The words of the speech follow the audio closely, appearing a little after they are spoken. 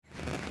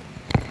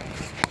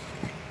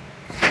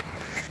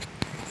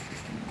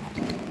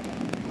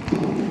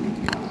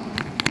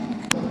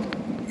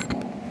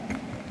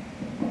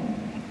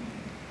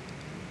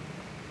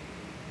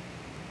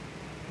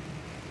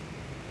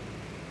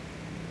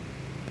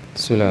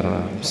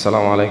Bismillahirrahmanirrahim.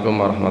 Assalamualaikum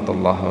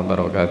warahmatullahi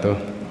wabarakatuh.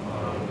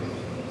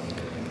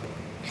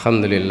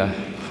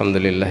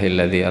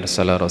 Alhamdulillahilladzi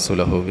arsala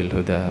rasulahu bil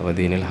huda wa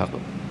dinil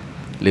haqq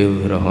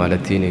liyudhhirahu 'ala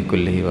dini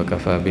kullihi wa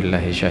kafaa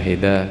billahi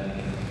syahida.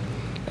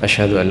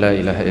 Asyhadu an la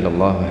ilaha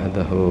illallah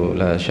wahdahu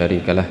la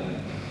syarikalah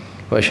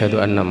wa asyhadu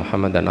anna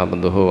Muhammadan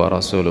abduhu wa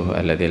rasuluhu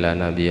alladzi la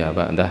nabiyya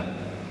ba'dah.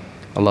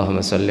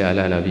 Allahumma shalli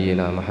ala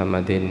nabiyyina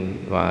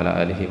Muhammadin wa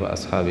ala alihi wa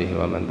ashabihi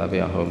wa man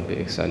tabi'ahum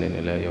bi ihsanin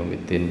ila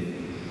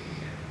yaumiddin.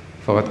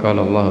 Faqad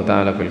qala Allah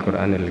Ta'ala fil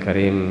Qur'anil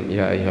Karim,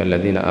 ya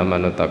ayyuhalladzina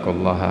amanu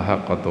taqullaha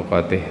haqqa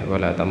tuqatih wa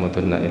la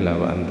tamutunna illa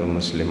wa antum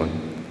muslimun.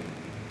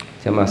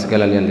 Jamaah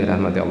sekalian yang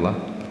dirahmati Allah,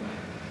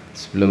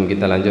 sebelum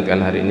kita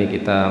lanjutkan hari ini,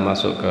 kita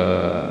masuk ke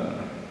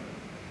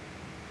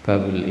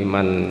babul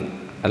iman,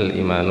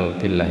 al-imanu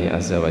billahi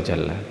azza wa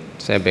jalla.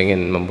 Saya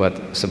ingin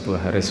membuat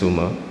sebuah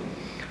resume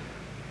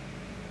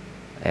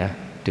ya,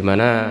 di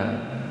mana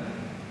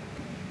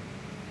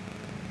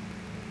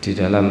di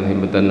dalam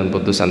himpunan dan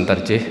putusan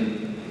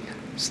tarjih,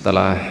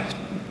 setelah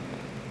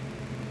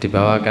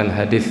dibawakan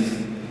hadis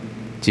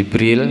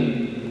Jibril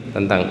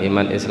tentang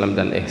iman, Islam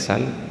dan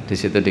ihsan, di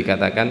situ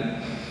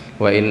dikatakan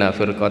wa inna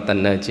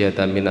firqatan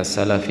najiyata minas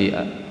salafi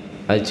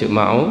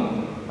ajma'u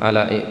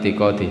ala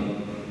i'tiqadi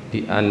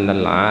bi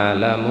annal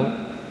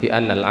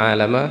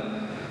alama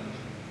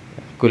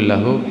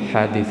kullahu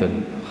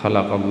hadithun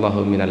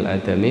khalaqallahu minal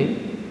adami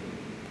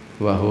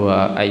wa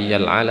huwa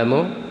ayyal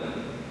alamu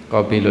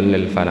qabilun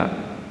lil fana.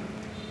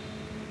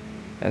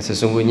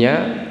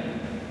 Sesungguhnya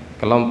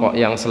kelompok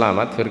yang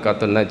selamat,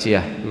 firqatun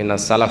najiyah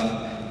minas salaf,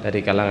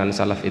 dari kalangan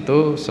salaf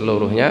itu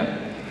seluruhnya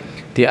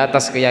di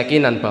atas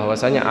keyakinan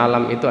bahwasanya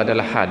alam itu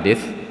adalah hadis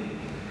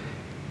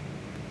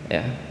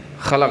ya.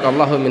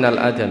 Khalaqallahu minal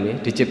adami,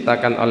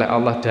 diciptakan oleh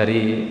Allah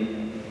dari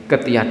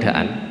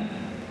ketiadaan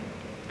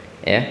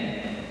ya.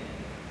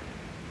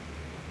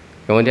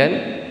 Kemudian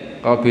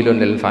qabilun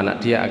lil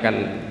fana, dia akan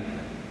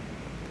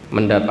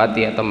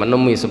mendapati atau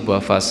menemui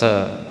sebuah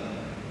fase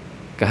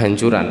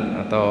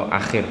kehancuran atau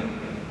akhir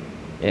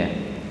ya.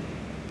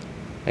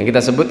 Yang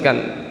kita sebutkan,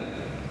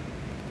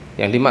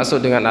 yang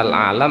dimaksud dengan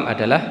al-alam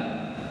adalah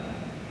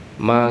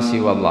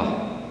masiwallah,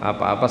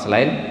 apa-apa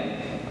selain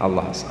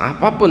Allah.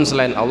 Apapun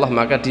selain Allah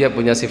maka dia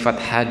punya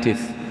sifat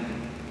hadis,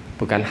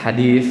 bukan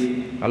hadis.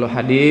 Kalau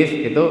hadis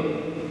itu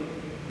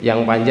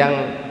yang panjang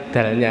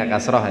dalnya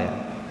kasroh ya,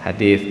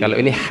 hadis. Kalau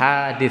ini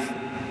hadis,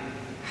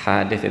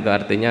 hadis itu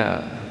artinya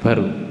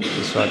baru,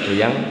 sesuatu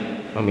yang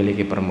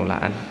memiliki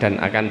permulaan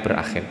dan akan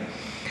berakhir.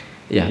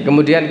 Ya,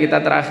 kemudian kita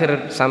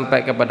terakhir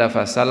sampai kepada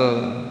fasal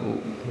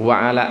wa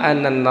ala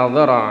annan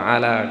nadhara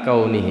ala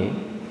kaunihi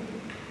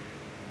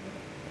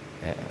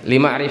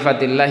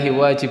lima'rifatillahi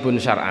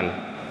wajibun syar'an,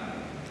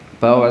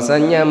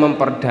 bahwasannya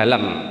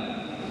memperdalam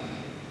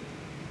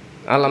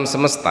alam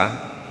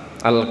semesta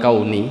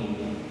al-kauni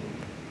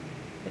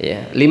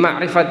ya,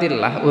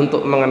 lima'rifatillah,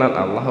 untuk mengenal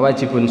Allah,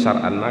 wajibun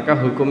syar'an, maka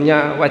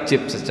hukumnya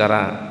wajib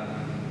secara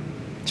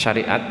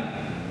syariat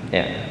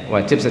ya,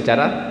 wajib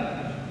secara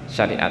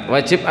syariat.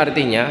 Wajib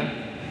artinya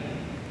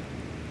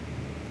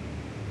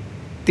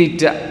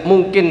tidak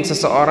mungkin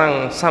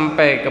seseorang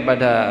sampai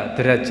kepada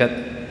derajat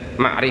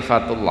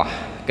ma'rifatullah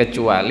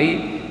kecuali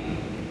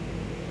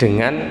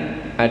dengan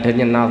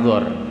adanya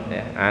nazar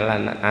ya.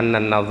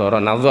 Anan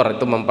nazar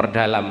itu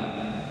memperdalam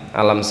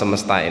alam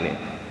semesta ini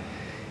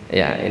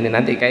ya. Ini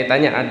nanti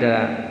kaitannya ada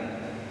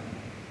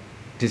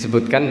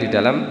disebutkan di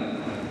dalam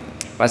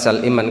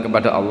pasal iman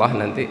kepada Allah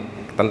nanti,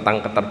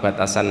 tentang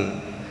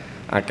keterbatasan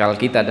akal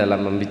kita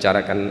dalam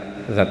membicarakan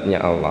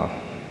zatnya Allah.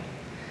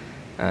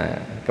 Nah,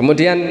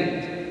 kemudian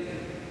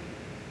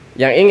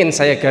yang ingin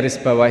saya garis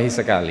bawahi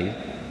sekali,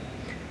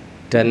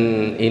 dan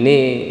ini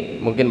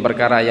mungkin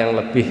perkara yang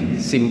lebih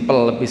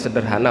simpel, lebih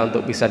sederhana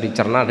untuk bisa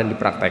dicerna dan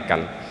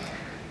dipraktekkan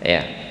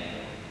ya,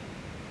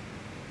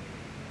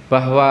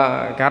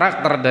 bahwa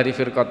karakter dari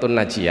firqatun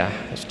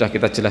najiyah sudah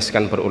kita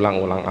jelaskan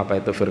berulang-ulang.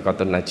 Apa itu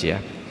firqatun najiyah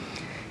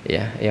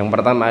ya? Yang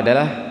pertama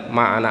adalah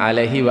ma'ana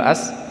alaihi wa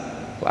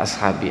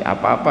ashabi,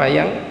 apa-apa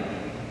yang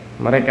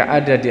mereka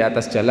ada di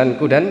atas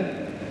jalanku dan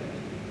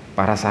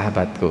para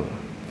sahabatku,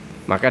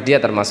 maka dia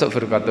termasuk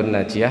firqatun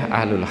najiyah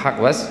ahlul haq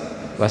was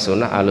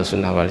sunnah, ahlus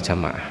sunnah wal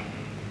jamaah.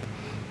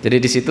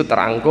 Jadi di situ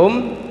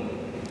terangkum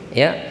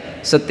ya,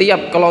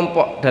 setiap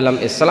kelompok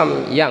dalam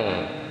Islam yang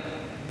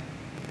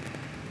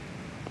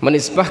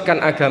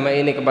menisbahkan agama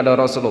ini kepada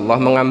Rasulullah,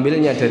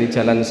 mengambilnya dari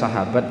jalan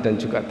sahabat dan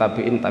juga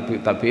tabi'in,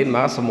 tabi'in,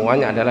 maka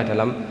semuanya adalah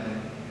dalam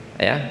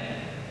ya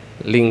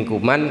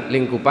lingkupan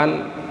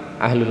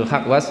ahlul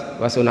haq was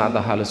sunnah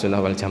atau ahlus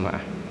sunnah wal jamaah.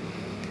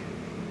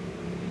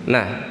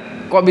 Nah,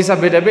 kok bisa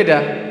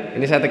beda-beda?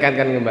 Ini saya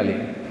tekankan kembali,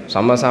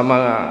 sama-sama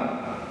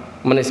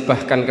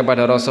menisbahkan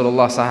kepada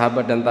Rasulullah,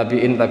 sahabat dan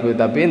tabi'in,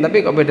 tabi'in,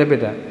 tapi kok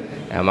beda-beda?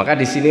 Nah, maka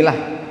disinilah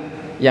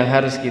yang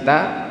harus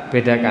kita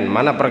bedakan,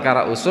 mana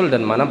perkara usul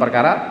dan mana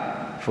perkara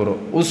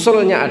furu'.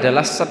 Usulnya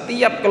adalah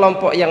setiap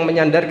kelompok yang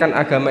menyandarkan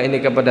agama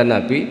ini kepada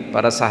Nabi,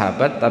 para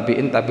sahabat,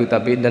 tabi'in,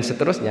 tabi'in dan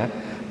seterusnya,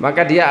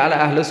 maka dia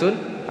adalah ahlus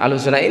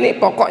sunnah. Ini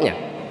pokoknya.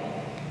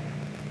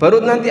 Baru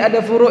nanti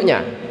ada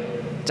furu'nya.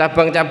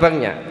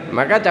 cabang-cabangnya.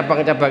 Maka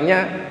cabang-cabangnya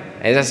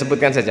saya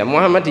sebutkan saja.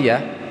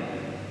 Muhammadiyah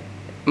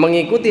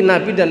mengikuti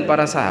Nabi dan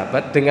para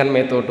sahabat dengan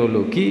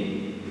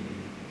metodologi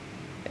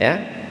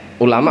ya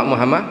ulama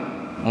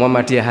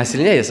Muhammadiyah,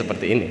 hasilnya ya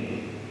seperti ini,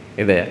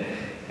 gitu ya.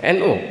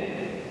 NU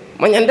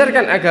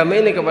menyandarkan agama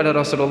ini kepada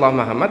Rasulullah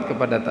Muhammad,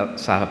 kepada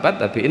sahabat,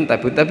 tabi'in,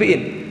 tabi'ut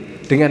tabi'in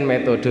dengan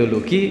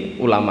metodologi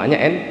ulamanya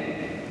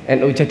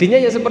NU. Jadinya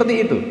ya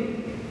seperti itu,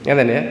 ya.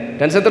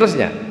 Dan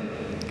seterusnya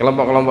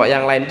kelompok-kelompok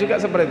yang lain juga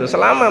seperti itu.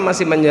 Selama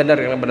masih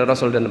menyandarkan kepada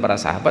Rasul dan para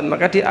sahabat,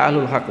 maka dia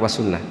ahlul haq was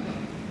sunnah,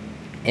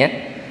 ya.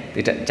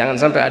 Tidak, jangan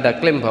sampai ada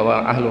klaim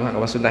bahwa ahlul haq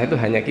was sunnah itu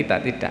hanya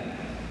kita, tidak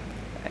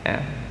ya.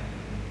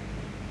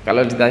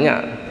 Kalau ditanya,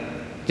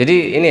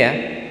 jadi ini ya,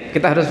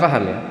 kita harus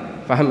paham ya,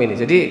 paham ini.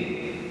 Jadi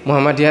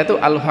Muhammadiyah itu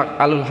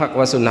ahlul haq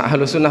was sunnah,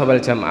 ahlus sunnah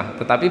wal jamaah.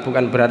 Tetapi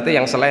bukan berarti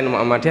yang selain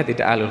Muhammadiyah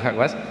tidak ahlul haq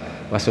was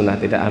sunnah,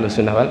 tidak ahlus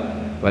sunnah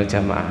wal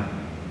jamaah.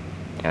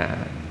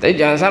 Nah, tapi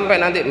jangan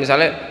sampai nanti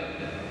misalnya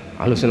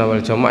ahlus sunnah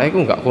wal jamaah itu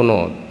enggak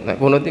kunut. Nek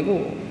kunut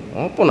itu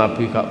apa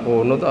Nabi gak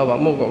kunut,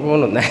 awakmu kok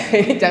kunut. Nah,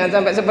 jangan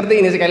sampai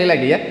seperti ini, sekali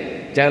lagi ya.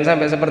 Jangan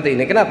sampai seperti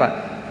ini. Kenapa?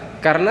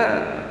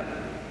 Karena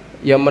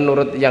ya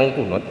menurut yang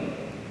kunut,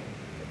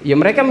 ya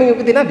mereka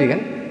mengikuti Nabi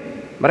kan.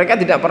 Mereka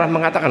tidak pernah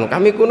mengatakan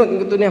kami kunut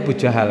ngikutin Abu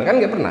Jahal, kan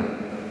nggak pernah.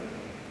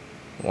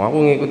 Aku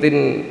ngikutin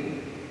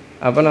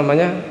apa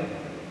namanya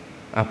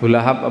Abu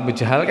Lahab, Abu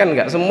Jahal, kan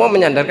nggak. Semua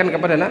menyandarkan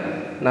kepada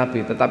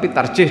Nabi. Tetapi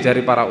tarjih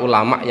dari para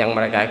ulama yang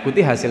mereka ikuti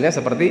hasilnya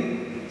seperti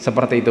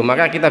itu.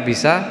 Maka kita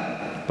bisa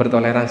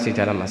bertoleransi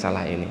dalam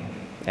masalah ini.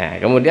 Nah,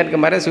 kemudian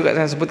kemarin juga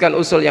saya sebutkan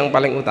usul yang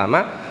paling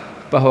utama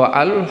bahwa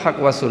ahlul haq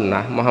was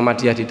sunnah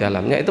Muhammadiyah di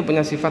dalamnya itu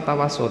punya sifat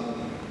tawasud,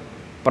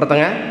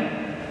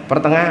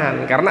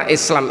 pertengahan, karena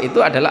Islam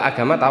itu adalah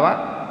agama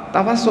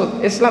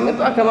tawasud. Islam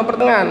itu agama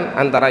pertengahan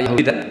antara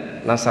Yahudi dan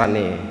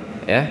Nasrani,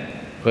 ya.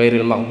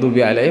 Ghairil maghdubi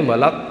alaihim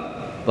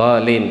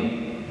waladhdallin,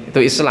 itu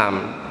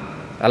Islam.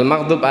 Al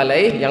maghdub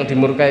alaih, yang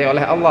dimurkai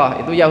oleh Allah,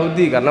 itu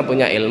Yahudi karena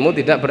punya ilmu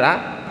tidak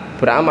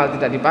beramal,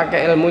 tidak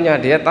dipakai ilmunya.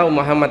 Dia tahu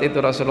Muhammad itu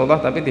Rasulullah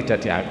tapi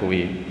tidak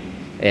diakui,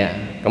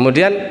 ya.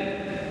 Kemudian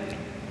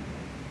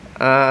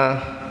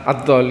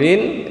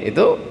ad-dhalin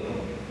itu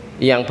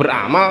yang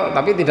beramal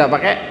tapi tidak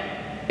pakai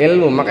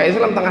ilmu. Maka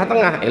Islam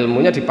tengah-tengah,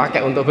 ilmunya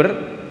dipakai untuk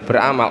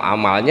beramal,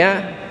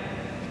 amalnya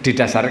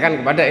didasarkan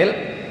kepada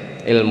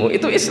ilmu.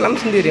 Itu Islam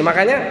sendiri.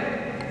 Makanya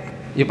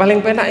ya paling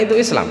penak itu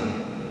Islam.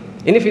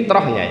 Ini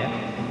fitrahnya ya,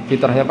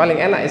 fitrahnya paling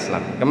enak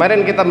Islam.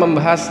 Kemarin kita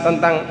membahas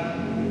tentang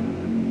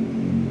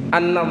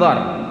an-nadhar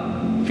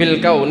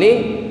fil kauni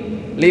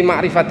li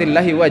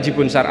ma'rifatillahi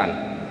wajibun syar'an,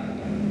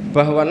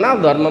 bahwa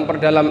nadhar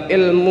memperdalam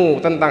ilmu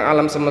tentang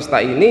alam semesta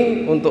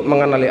ini untuk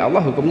mengenali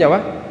Allah hukumnya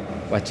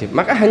wajib.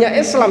 Maka hanya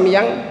Islam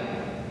yang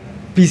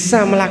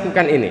bisa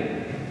melakukan ini,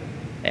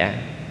 ya.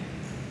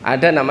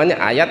 Ada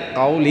namanya ayat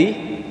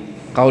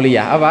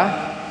qauliyah, apa?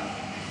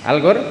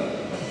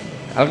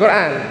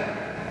 Al-Qur'an.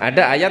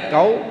 Ada ayat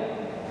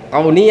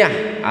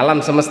kauniyah, alam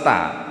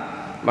semesta.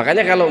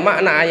 Makanya kalau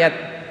makna ayat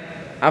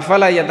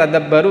afala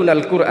yatadabbaruna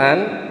al-Qur'an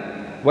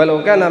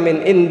walau kana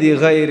min indi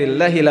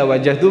ghairillahi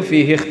lawajadu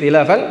fihi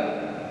ikhtilafan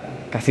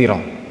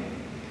katsira,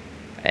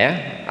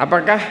 ya.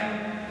 Apakah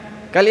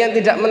kalian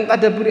tidak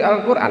mentadabburi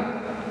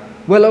Al-Qur'an?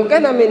 Walau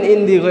kana min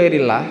indi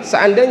ghairillah,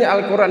 seandainya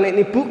Al-Qur'an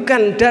ini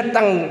bukan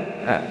datang,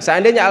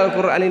 seandainya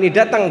Al-Qur'an ini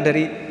datang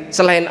dari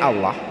selain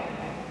Allah,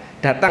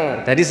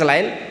 datang dari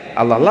selain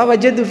Allah, la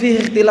wajadu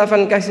fihi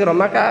ikhtilafan katsira,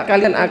 maka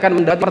kalian akan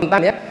mendapat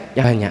pertentangan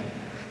yang banyak.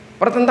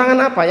 Pertentangan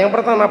apa? Yang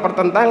pertama,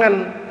 pertentangan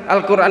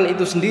Al-Qur'an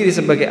itu sendiri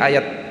sebagai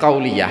ayat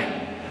qauliyah.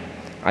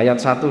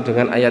 Ayat satu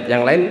dengan ayat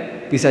yang lain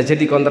bisa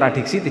jadi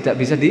kontradiksi, tidak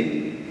bisa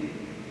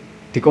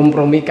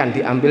dikompromikan,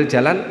 diambil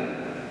jalan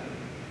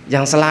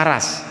yang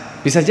selaras,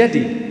 bisa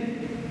jadi,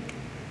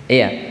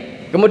 iya.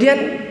 Kemudian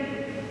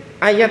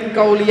ayat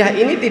qauliyah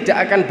ini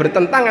tidak akan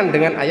bertentangan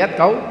dengan ayat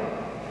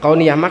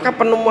kauniyah. Maka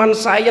penemuan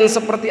sains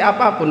seperti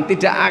apapun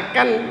tidak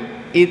akan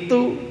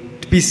itu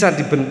bisa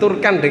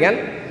dibenturkan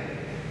dengan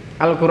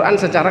Al-Quran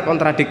secara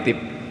kontradiktif.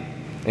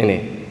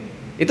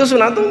 Itu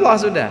sunatullah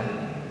sudah.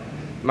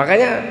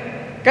 Makanya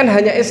kan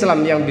hanya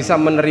Islam yang bisa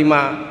menerima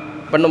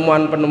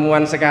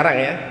penemuan-penemuan sekarang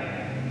ya,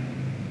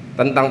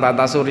 tentang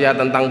tata surya,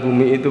 tentang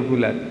bumi itu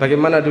bulat.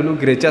 Bagaimana dulu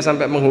gereja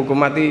sampai menghukum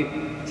mati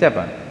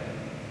siapa?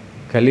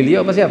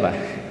 Galileo apa siapa?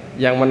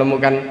 Yang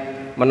menemukan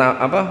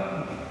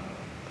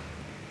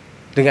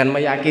dengan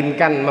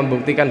meyakinkan,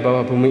 membuktikan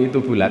bahwa bumi itu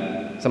bulat.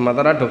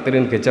 Sementara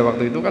doktrin gereja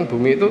waktu itu kan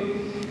bumi itu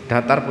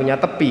datar, punya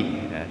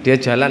tepi. Nah, dia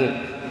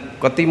jalan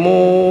ke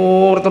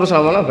timur terus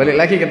lama-lama balik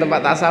lagi ke tempat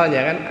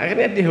asalnya kan,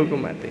 akhirnya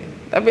dihukum mati.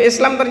 Tapi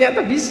Islam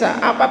ternyata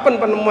bisa, apapun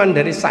penemuan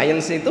dari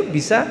sains itu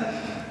bisa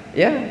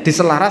ya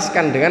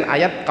diselaraskan dengan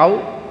ayat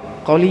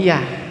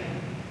qauliyah,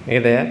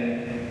 gitu ya.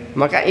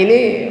 Maka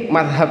ini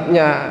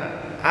mazhabnya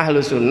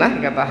Ahlus Sunnah,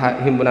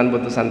 kata himpunan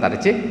putusan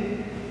tarjih,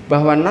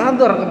 bahwa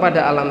nadhar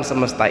kepada alam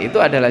semesta itu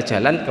adalah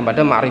jalan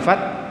kepada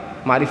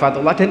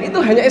ma'rifatullah, dan itu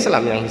hanya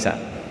Islam yang bisa.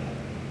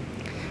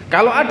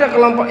 Kalau ada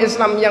kelompok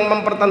Islam yang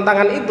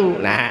mempertentangkan itu,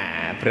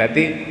 nah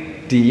berarti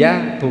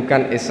dia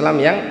bukan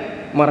Islam yang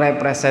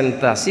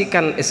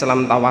merepresentasikan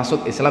Islam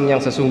tawasud, Islam yang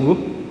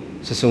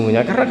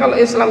sesungguhnya. Karena kalau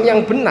Islam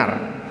yang benar,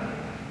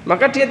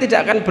 maka dia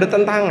tidak akan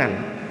bertentangan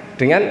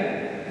dengan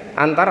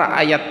antara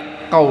ayat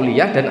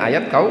qauliyah dan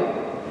ayat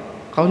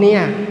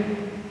kauniyah.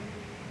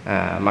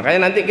 Nah,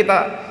 makanya nanti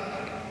kita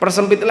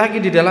persempit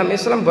lagi di dalam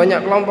Islam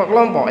banyak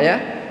kelompok-kelompok ya,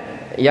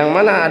 yang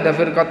mana ada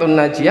firqatun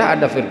najiyah,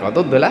 ada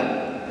firqatud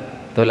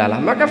dolalah.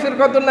 Maka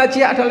firqatun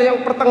najiyah adalah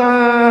yang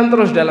pertengahan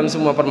terus dalam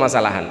semua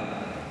permasalahan.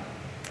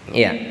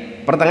 Iya,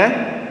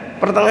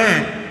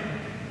 pertengahan.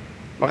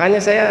 Makanya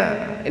saya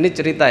ini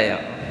cerita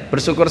ya,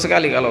 bersyukur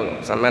sekali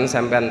kalau sampean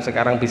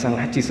sekarang bisa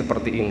ngaji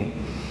seperti ini.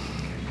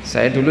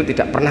 Saya dulu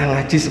tidak pernah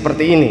ngaji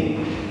seperti ini.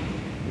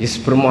 Yes,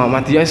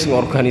 bermuhammadiyah,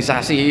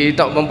 organisasi,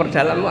 tak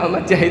memperdalam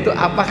Muhammadiyah itu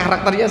apa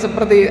karakternya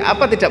seperti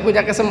apa, tidak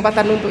punya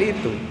kesempatan untuk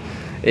itu.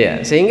 Ya,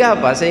 sehingga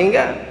apa?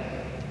 Sehingga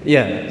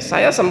ya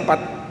saya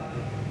sempat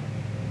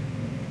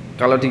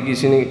kalau di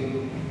sini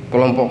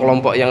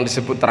kelompok-kelompok yang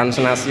disebut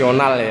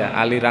transnasional ya,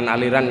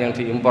 aliran-aliran yang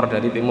diimpor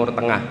dari Timur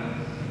Tengah.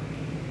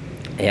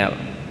 Ya,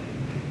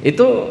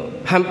 itu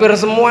hampir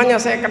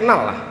semuanya saya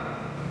kenal lah.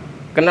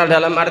 Kenal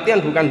dalam artian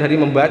bukan dari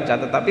membaca,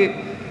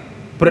 tetapi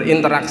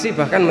berinteraksi,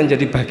 bahkan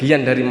menjadi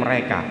bagian dari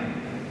mereka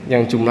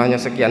yang jumlahnya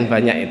sekian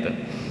banyak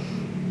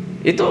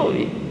itu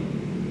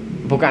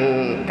bukan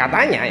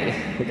katanya ini,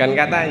 bukan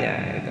katanya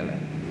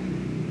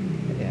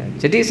ya,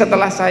 jadi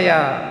setelah saya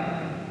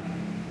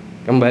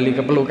kembali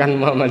ke pelukan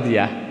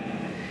Muhammadiyah,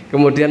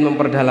 kemudian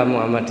memperdalam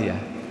Muhammadiyah,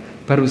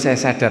 baru saya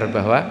sadar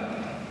bahwa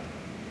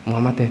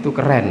Muhammadiyah itu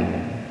keren,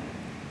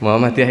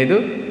 Muhammadiyah itu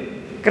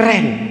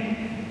keren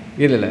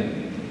gitu loh.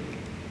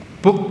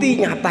 Bukti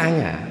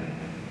nyatanya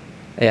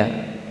ya,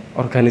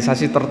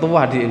 organisasi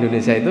tertua di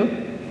Indonesia itu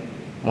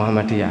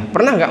Muhammadiyah.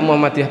 Pernah nggak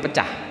Muhammadiyah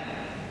pecah?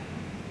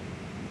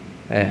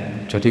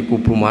 Jadi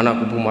kubu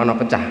mana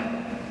pecah.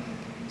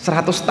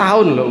 100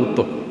 tahun loh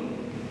utuh.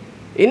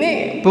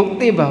 Ini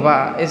bukti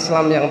bahwa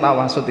Islam yang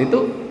tawasud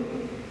itu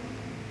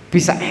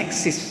bisa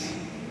eksis,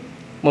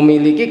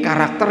 memiliki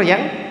karakter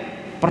yang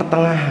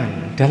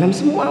pertengahan dalam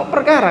semua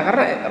perkara,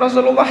 karena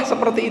Rasulullah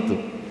seperti itu.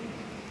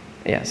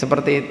 Ya,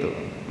 seperti itu.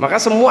 Maka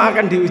semua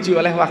akan diuji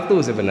oleh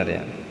waktu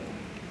sebenarnya.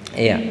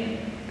 Iya,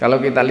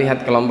 kalau kita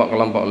lihat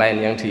kelompok-kelompok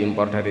lain yang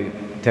diimpor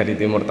dari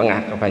Timur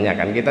Tengah,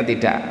 kebanyakan kita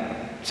tidak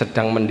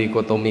sedang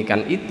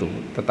mendikotomikan itu,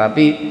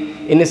 tetapi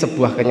ini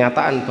sebuah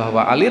kenyataan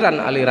bahwa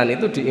aliran-aliran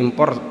itu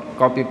diimpor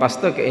copy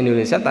paste ke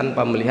Indonesia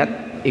tanpa melihat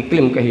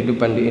iklim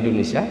kehidupan di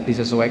Indonesia,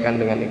 disesuaikan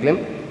dengan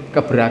iklim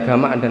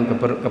keberagamaan dan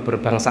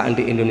keberbangsaan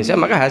di Indonesia.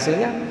 Maka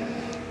hasilnya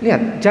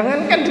lihat,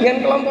 jangankan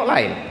dengan kelompok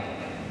lain,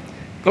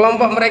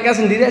 kelompok mereka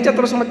sendiri aja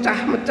terus mecah.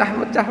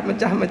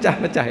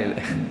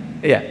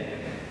 Iya.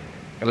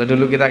 Kalau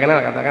dulu kita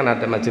kenal, katakan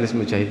ada Majelis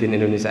Mujahidin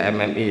Indonesia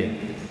MMI ya,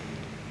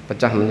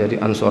 pecah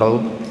menjadi Ansarut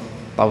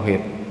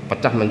Tauhid,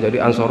 pecah menjadi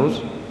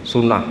Ansarus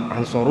Sunnah,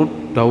 Ansarut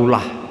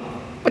Daulah,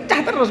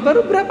 pecah terus.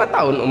 Baru berapa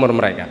tahun umur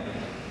mereka?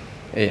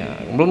 Iya,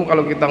 belum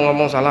kalau kita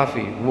ngomong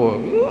Salafi, wow,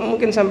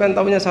 mungkin sampean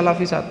tahunya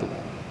Salafi satu.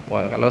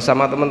 Wah, kalau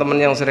sama teman-teman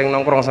yang sering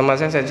nongkrong sama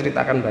saya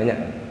ceritakan banyak.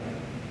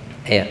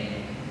 Iya,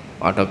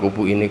 ada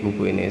kubu ini.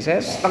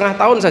 Saya setengah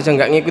tahun saja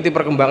nggak ngikuti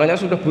perkembangannya,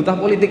 sudah buta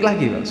politik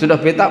lagi, Pak. Sudah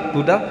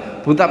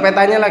buta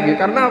petanya lagi.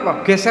 Karena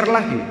apa? Geser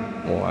lagi.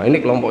 Wah, ini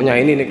kelompoknya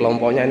ini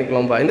kelompoknya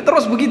ini,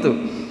 terus begitu.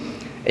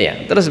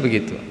 Iya, terus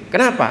begitu.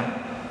 Kenapa?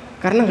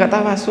 Karena nggak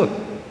tawasud,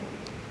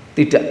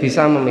 tidak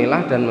bisa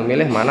memilah dan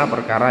memilih mana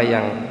perkara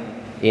yang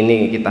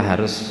ini kita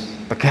harus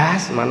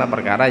tegas, mana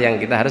perkara yang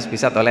kita harus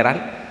bisa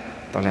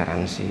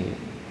toleransi.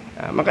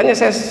 Nah, makanya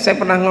saya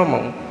pernah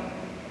ngomong,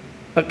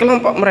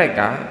 kelompok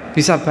mereka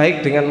bisa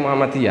baik dengan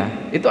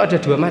Muhammadiyah itu ada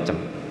dua macam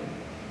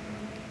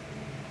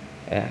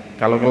ya.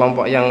 Kalau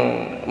kelompok yang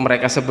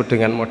mereka sebut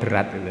dengan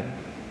moderat itu,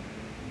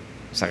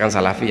 misalkan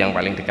Salafi yang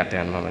paling dekat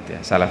dengan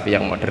Muhammadiyah, Salafi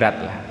yang moderat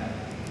lah,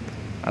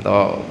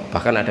 atau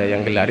bahkan ada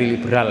yang gelari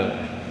liberal.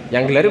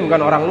 Yang gelari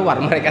bukan orang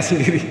luar, mereka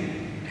sendiri.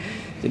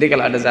 Jadi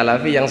kalau ada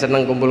Salafi yang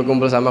senang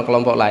kumpul-kumpul sama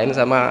kelompok lain,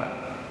 sama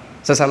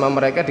sesama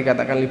mereka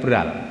dikatakan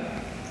liberal,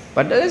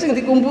 padahal yang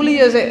dikumpuli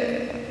ya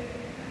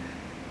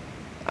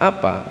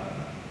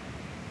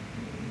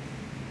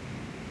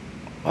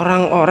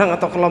orang-orang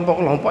atau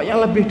kelompok-kelompok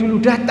yang lebih dulu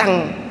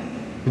datang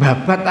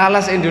babat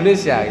alas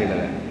Indonesia gitu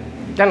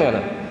kan.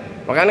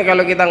 Makanya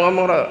kalau kita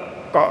ngomong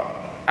kok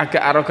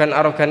agak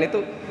arogan itu,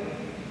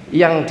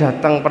 yang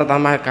datang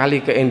pertama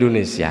kali ke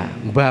Indonesia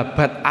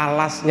babat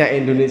alasnya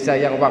Indonesia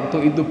yang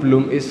waktu itu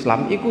belum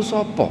Islam iku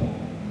sopo?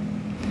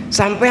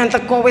 Sampean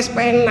teko wis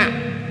penak,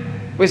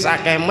 wis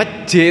akeh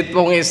masjid,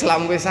 wong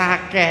Islam wis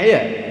akeh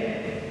ya.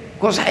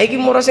 Kok saiki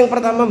murah sing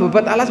pertama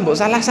babat alas mbok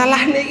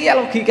salah-salahne iki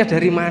logika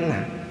dari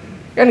mana?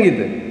 Kan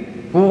gitu.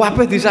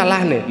 Kabeh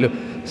disalahne. Lho,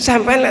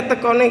 sampean lek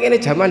tekone kene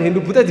zaman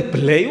Hindu Buddha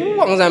dibelei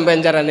wong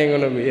sampean carane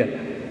ngono ya.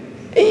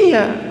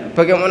 Iya,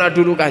 bagaimana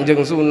dulu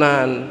Kanjeng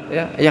Sunan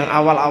ya, yang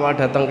awal-awal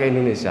datang ke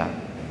Indonesia.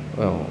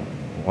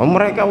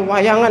 Mereka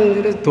wayangan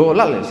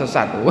dolal ya,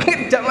 sesat.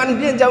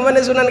 Zaman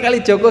Sunan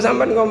Kalijaga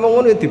sampean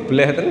ngomong ngono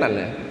dibeleh tenan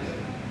ya.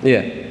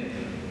 Iya.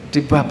 Di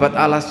babat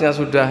alasnya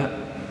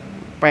sudah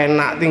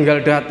penak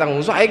tinggal datang.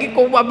 Saiki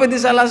kok apa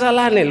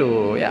disalah-salahne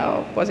lho. Ya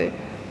apa sih?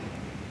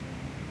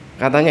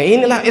 Katanya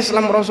inilah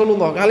Islam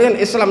Rasulullah. Kalian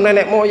Islam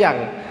nenek moyang.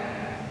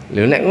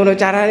 Lho nek ngono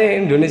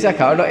carane Indonesia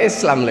gak ono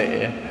Islam lek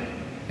ya.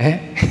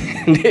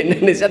 Di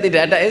Indonesia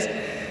tidak ada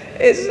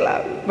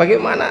Islam.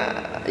 Bagaimana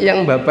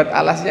yang babat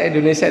alasnya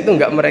Indonesia itu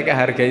enggak mereka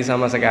hargai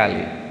sama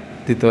sekali.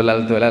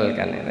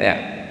 Didolal-dolalkan ya.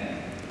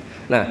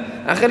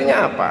 Nah,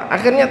 akhirnya apa?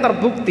 Akhirnya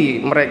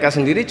terbukti mereka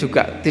sendiri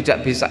juga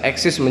tidak bisa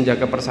eksis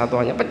menjaga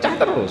persatuannya, pecah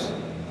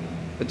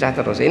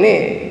terus.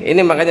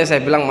 Ini makanya saya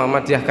bilang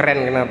Muhammadiyah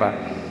keren. Kenapa?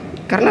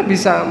 Karena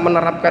bisa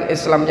menerapkan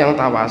Islam yang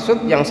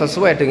tawasud, yang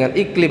sesuai dengan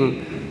iklim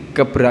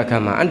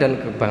keberagamaan dan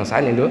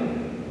kebangsaan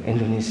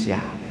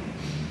Indonesia.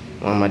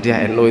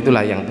 Muhammadiyah NU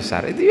itulah yang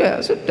besar. Itu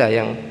ya sudah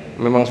yang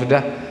memang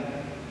sudah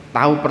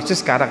tahu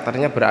persis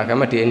karakternya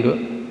beragama di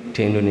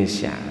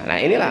Indonesia.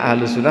 Nah, inilah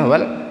Ahlussunnah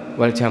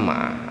wal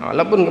Jamaah.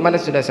 Walaupun kemarin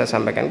sudah saya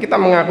sampaikan,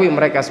 kita mengakui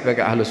mereka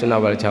sebagai Ahlussunnah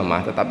wal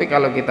Jamaah, tetapi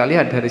kalau kita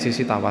lihat dari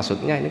sisi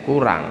tawasudnya ini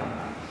kurang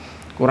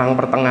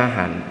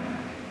pertengahan.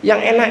 Yang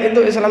enak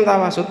itu Islam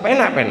tawasud,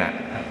 penak.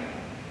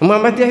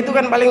 Muhammadiyah itu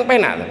kan paling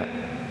penak, Pak.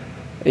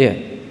 Iya,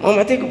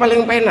 Muhammadiyah itu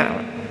paling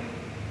penak.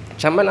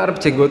 Sampai arep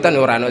jenggotan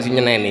ora ono sing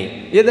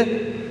nyeneni. Iya ta?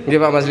 Nggih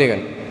Pak Masli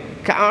kan.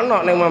 Gak ono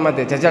ning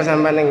Muhammadiyah, jajal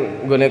sampai ning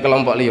nggone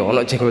kelompok liya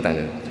ono jenggotan.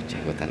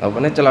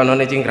 Opone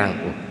celanane cingkrang.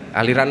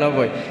 Aliran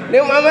apa?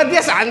 Ning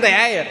Muhammadiyah santai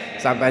ae.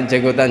 Sampeyan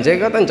jenggotan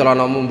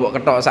celanamu mbok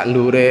ketok sak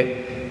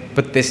ndure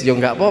betis yo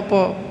enggak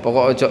apa-apa.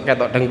 Pokok ojo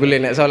ketok dengkule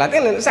nek salat.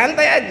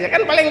 Santai aja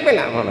kan paling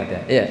penak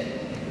Muhammadiyah. Iya.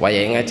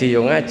 Wayahe ngaji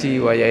yo ngaji,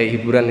 wayahe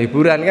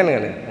hiburan-hiburan kan.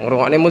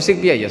 Ngrungokne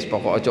musik piye ya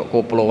pokok ojo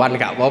koploan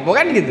gak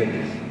apa-apa kan gitu.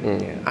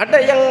 Ada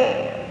yang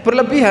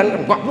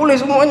berlebihan, enggak boleh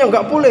semuanya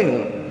enggak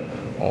boleh.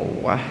 Oh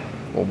wah,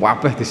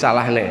 wabah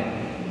disalahne.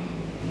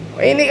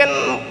 Ini kan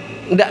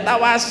tidak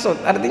tawasud,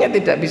 artinya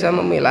tidak bisa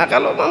memilah.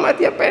 Kalau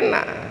Muhammadiyah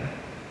penak.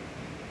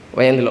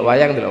 Wayang delok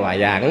wayang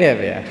ya,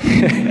 ya.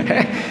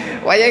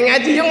 Wayang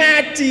ngaji yo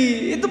ngaji,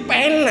 itu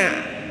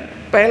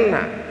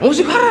penak.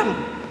 Musik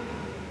haram.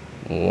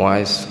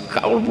 Wes,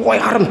 kalau pokoke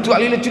haram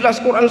dalile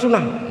jelas Quran Sunnah.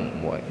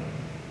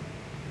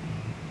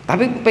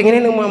 Tapi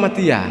pengennya ning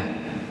Muhammadiyah.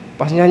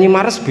 Pas nyanyi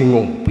Mars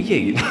bingung,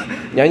 piye gitu.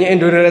 Nyanyi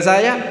Indonesia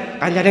saya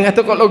kancane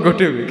ngatuk kok logo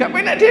dhewe. Gak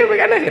penak dhewe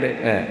kan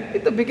akhirnya.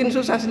 Itu bikin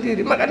susah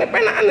sendiri. Makanya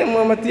penakane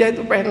Muhammadiyah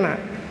itu penak.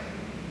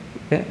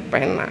 Ya,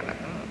 penak.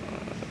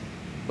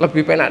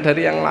 Lebih penak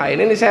dari yang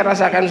lain. Ini saya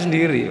rasakan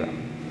sendiri, Pak.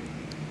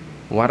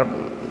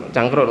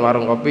 Cangkruk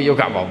warung kopi yo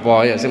gak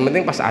apa-apa ya. Yang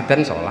penting pas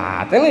adzan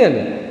salat. Ini ya.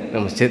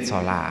 Nang masjid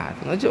salat.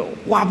 Aja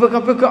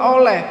kabeh gak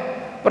oleh.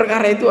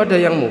 Perkara itu ada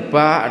yang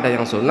mubah, ada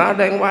yang sunnah,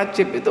 ada yang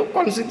wajib. Itu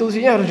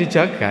konstitusinya harus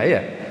dijaga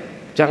ya.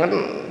 Jangan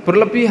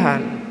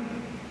berlebihan.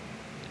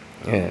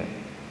 Ya.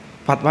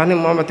 Fatwane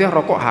Muhammadiyah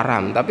rokok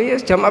haram, tapi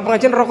jamaah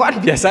pengajian rokokan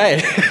biasa ya.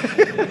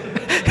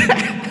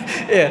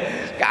 Ya,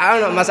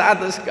 kalau masalah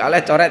terus oleh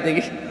coret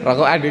iki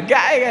rokokan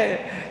gak ya.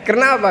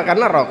 Kenapa?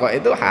 Karena rokok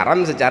itu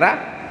haram secara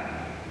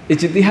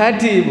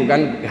ijtihadi,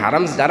 bukan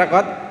haram secara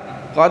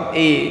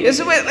qot'i. Ya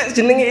supaya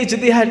jenenge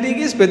ijtihadi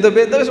iki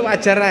beto-beto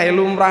wajar ae,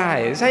 lumrah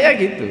ae. Saya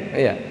gitu.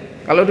 Iya.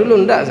 Kalau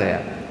dulu ndak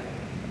saya.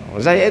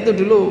 Saya itu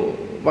dulu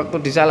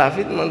waktu di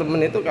Salafi teman-teman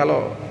itu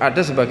kalau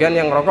ada sebagian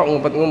yang rokok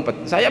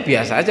ngumpet-ngumpet, saya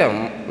biasa aja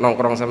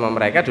nongkrong sama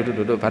mereka,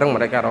 duduk-duduk bareng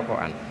mereka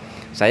rokokan.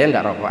 Saya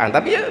enggak rokokan,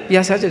 tapi ya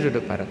biasa aja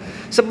duduk bareng.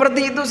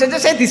 Seperti itu saja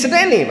saya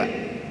diseneni, Pak.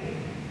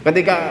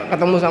 Ketika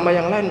ketemu sama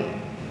yang lain,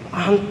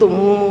 antum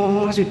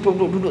masih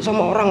duduk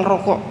sama orang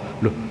rokok.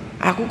 Loh,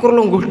 aku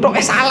kurang nggodhok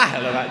salah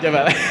loh, Pak.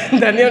 Coba.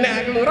 Dan yo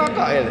nek aku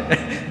ngerokok ya.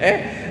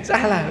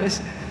 Salah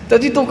wis.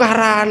 Dadi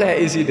tukaran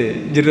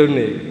isine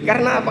jerone.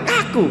 Karena apa?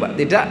 Kaku, Pak.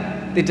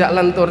 Tidak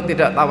lentur,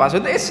 tidak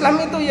tawasud. Islam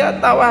itu ya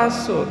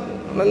tawasud,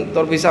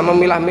 lentur, bisa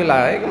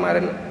memilah-milah.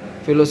 Kemarin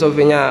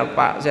filosofinya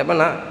Pak siapa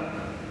nak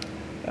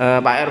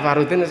Pak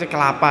Erfarudin itu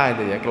kelapa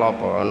itu ya,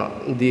 kelopo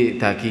di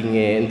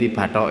dagingnya, di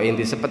bathoke,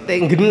 di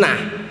sepete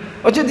genah.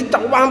 Aja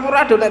dicampur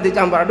aduk, nek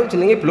dicampur aduk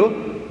jenenge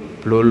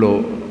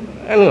blolo.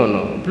 Kan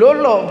ngono.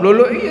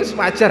 Blolo iki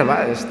wajar, Pak.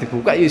 Wis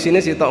dibuka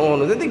isine sitok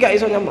ngono. Dadi gak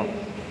iso nyemprot.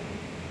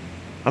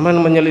 Aman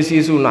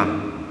menyelisih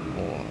sunnah.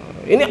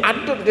 Ini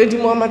ada di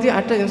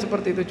Muhammadiyah, ada yang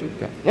seperti itu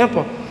juga.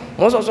 Nyapa?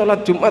 Mosok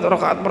salat Jumat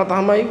rakaat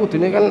pertama iku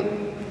kudune kan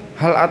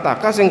hal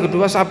ataka, yang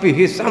kedua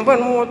sabihis.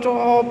 Sampeyan maca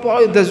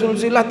apa idza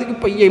zulzilat iki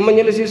piye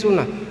menyelisih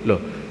sunnah.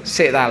 Loh,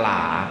 sik ta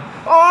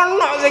lah.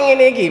 Ono sing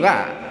ngene iki,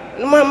 Pak.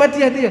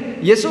 Muhammadiyah dia.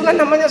 Ya sunnah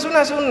namanya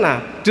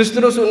sunnah.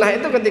 Justru sunnah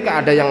itu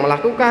ketika ada yang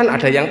melakukan,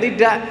 ada yang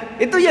tidak.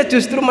 Itu ya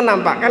justru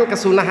menampakkan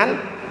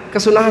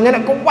kesunahannya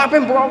nek kabeh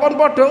mbokon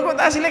padha kok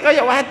asline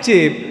kaya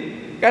wajib.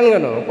 Kan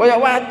ngono, kaya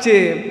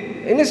wajib.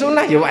 Ini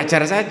sunnah ya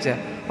wajar saja.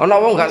 Ono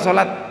wong enggak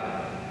salat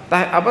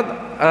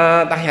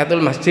tahiyatul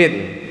masjid.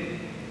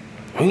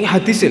 Ini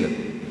hadis loh.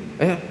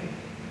 Ya.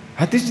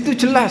 Hadis itu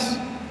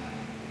jelas.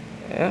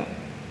 Ya.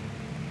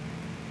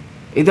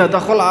 Idza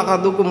dakhala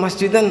ahadukum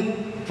masjidan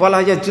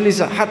fala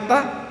yajlis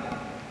hatta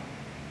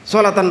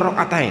sholatan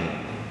rakaatain.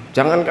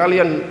 Jangan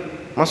kalian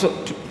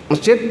masuk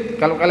masjid,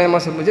 kalau kalian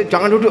masuk masjid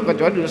jangan duduk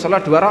kecuali duduk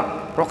salat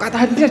 2 rakaat.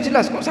 Hadisnya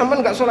jelas, kok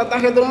sampean enggak salat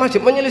tahiyatul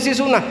masjid menyelisih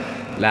sunnah.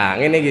 Lah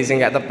ngene iki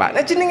sing enggak tepat.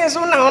 Nah jenenge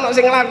sunnah, ono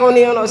sing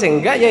nglakoni ono sing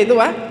enggak, ya itu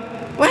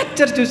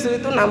wajar, justru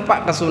itu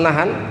nampak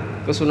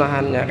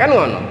kesunahannya kan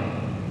ngono.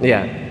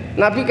 Iya.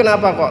 Nabi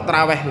kenapa kok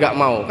tarawih enggak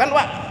mau? Kan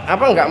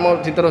enggak mau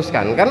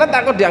diteruskan? Karena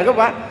takut dianggap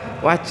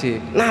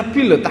wajib.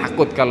 Nabi lo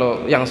takut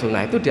kalau yang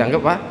sunnah itu dianggap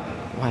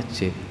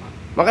wajib.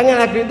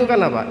 Makanya Nabi itu kan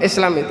apa?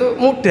 Islam itu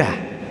mudah.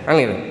 Kan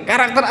itu.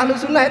 Karakter ahlu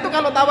sunnah itu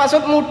kalau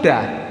tawasul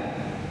mudah.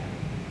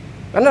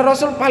 Karena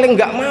Rasul paling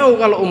enggak mau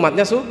kalau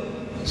umatnya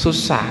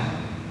susah.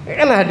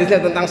 Kan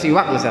hadisnya tentang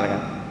siwak misalkan.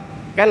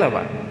 Kan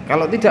apa?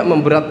 Kalau tidak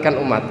memberatkan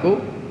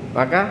umatku,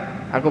 maka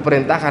aku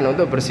perintahkan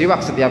untuk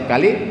bersiwak setiap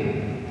kali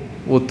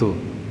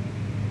wudu.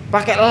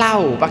 Pakai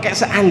lau, pakai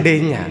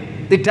seandainya,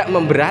 tidak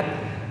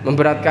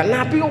memberatkan.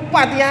 Nabi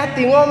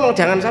hati-hati ngomong,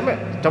 jangan sampai.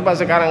 Coba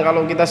sekarang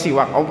kalau kita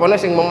siwak, opone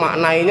sing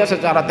memaknainya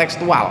secara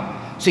tekstual.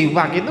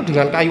 Siwak itu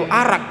dengan kayu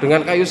arak,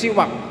 dengan kayu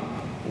siwak.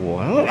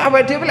 Wah, apa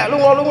dia bilang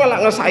lunga-lunga lah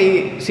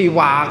ngesai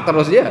siwak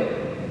terus ya.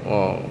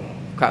 Oh,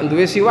 gak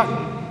duwe siwak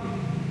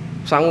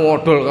sang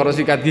ngodol karo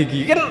sikat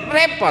gigi kan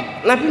repot.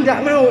 Nabi tidak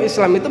mau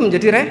Islam itu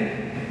menjadi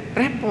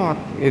repot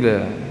gitu.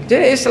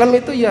 Jadi Islam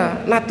itu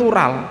ya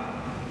natural.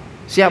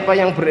 Siapa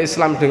yang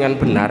berislam dengan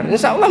benar,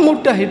 insya Allah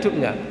mudah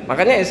hidupnya.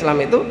 Makanya Islam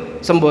itu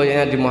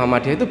semboyannya di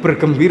Muhammadiyah itu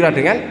bergembira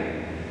dengan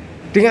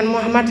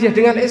Muhammadiyah,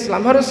 dengan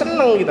Islam. Harus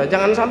seneng kita.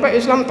 Jangan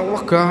sampai Islam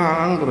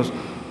tegang terus.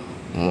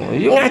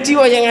 Ya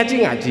ngaji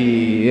ngaji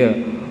ya.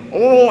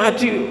 Oh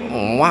ngaji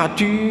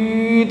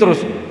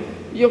terus.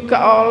 Ya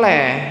gak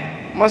oleh.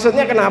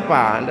 Maksudnya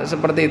kenapa? Nggak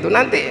seperti itu.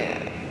 Nanti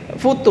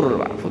futur,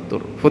 Pak,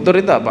 futur. Futur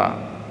itu apa?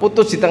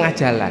 Putus di tengah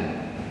jalan.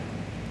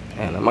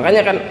 Ya, nah,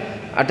 makanya kan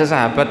ada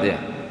sahabat ya.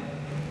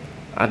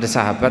 Ada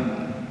sahabat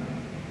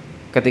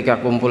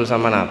ketika kumpul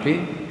sama Nabi,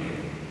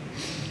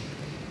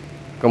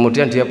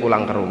 kemudian dia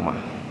pulang ke rumah.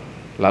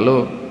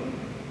 Lalu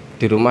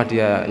di rumah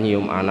dia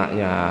nyium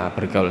anaknya,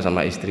 bergaul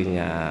sama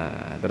istrinya.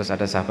 Terus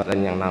ada sahabat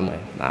lain yang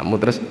namu,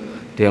 terus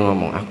dia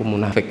ngomong, aku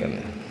munafik kan.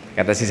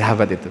 Kata si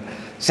sahabat itu,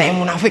 saya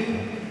munafik.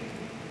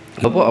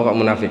 Bapak kok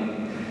munafik?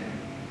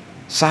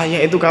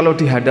 Saya itu kalau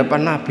di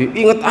hadapan Nabi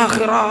ingat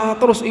akhirat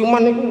terus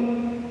iman itu,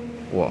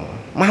 wah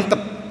mantep.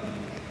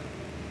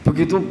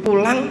 Begitu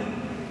pulang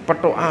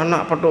petuk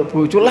anak, petuk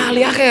bojo,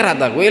 lali akhirat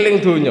aku,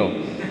 eling donya.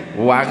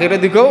 Wah, akhirnya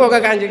dibawa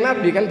ke Kanjeng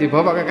Nabi kan,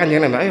 dibawa ke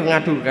Kanjeng Nabi. Ayo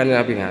ngadu kan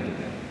Nabi ngadu.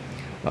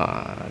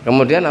 Nah,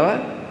 kemudian apa?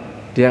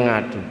 Dia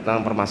ngadu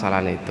tentang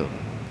permasalahan itu.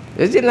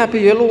 Jadi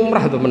Nabi ya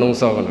lumrah tuh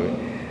menungso kan.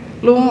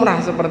 Lumrah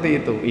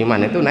seperti itu.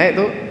 Iman itu naik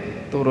tuh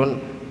turun.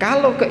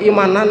 Kalau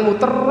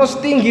keimananmu terus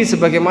tinggi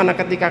sebagaimana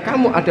ketika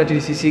kamu ada di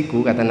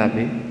sisiku, kata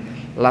Nabi,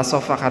 la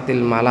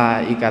safakatil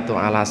malaikatu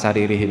ala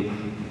saririhim.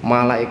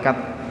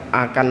 Malaikat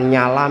akan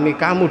nyalami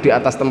kamu di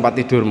atas tempat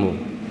tidurmu.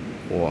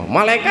 Wah,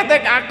 malaikatnya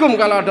kagum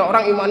kalau ada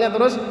orang imannya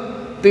terus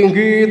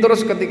tinggi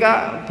terus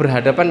ketika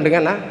berhadapan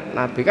dengan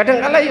Nabi.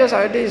 Kadang kala ya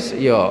sadis,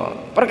 ya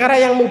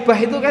perkara yang mubah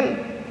itu kan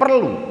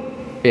perlu.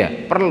 Ya,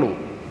 perlu.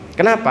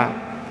 Kenapa?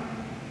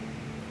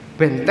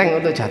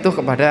 Benteng untuk jatuh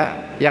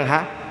kepada yang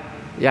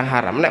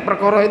haram. Nek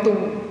perkara itu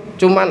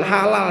cuman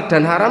halal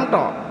dan haram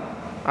toh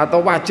atau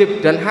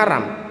wajib dan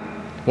haram.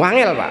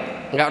 Wangel, Pak.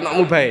 Enggak ono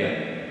mubah.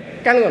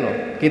 Kan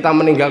ngono, kita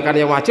meninggalkan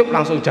yang wajib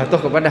langsung jatuh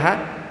kepada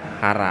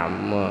haram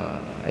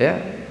ya.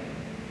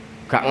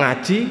 Gak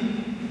ngaji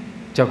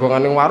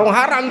jagongan ning warung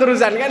haram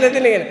terusan kan dadi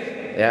ngene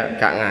ya.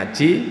 Gak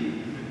ngaji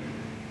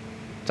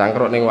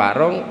cangkruk ning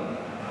warung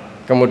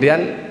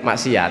kemudian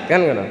maksiat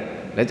kan ngono.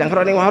 Lah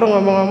cangkruk ning warung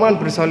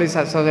ngomong-ngomongan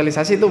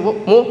bersosialisasi itu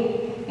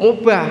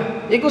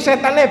mubah. Iku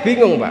setannya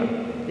bingung, Pak.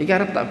 Iki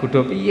arep tak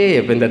godho piye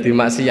ya ben dadi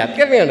maksiat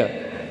kan ngono.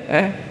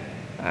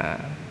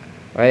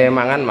 Wae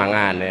mangan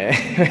ya.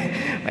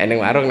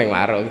 Ning warung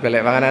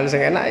golek panganan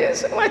sing enak ya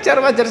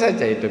wajar-wajar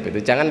saja hidup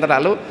itu. Jangan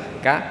terlalu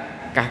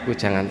kaku,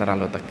 jangan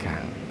terlalu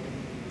tegang.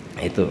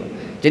 Itu.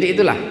 Jadi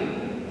itulah.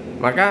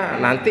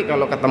 Maka nanti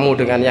kalau ketemu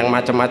dengan yang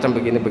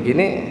macam-macam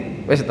begini-begini,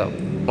 wis tau.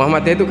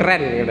 Muhammadiyah itu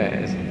keren gitu.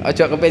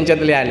 Ojo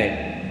kepencet liyane.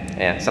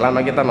 Ya,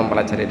 selama kita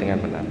mempelajari dengan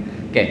benar.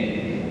 Oke.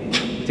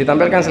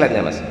 Ditampilkan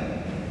slide-nya, Mas.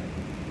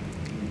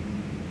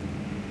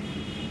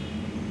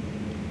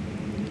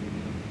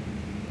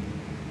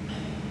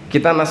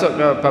 Kita masuk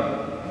ke bab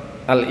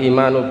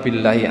al-imanu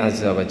billahi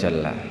azza wa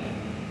jalla.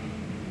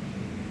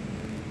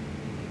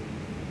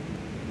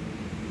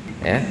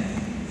 Ya.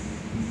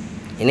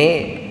 Ini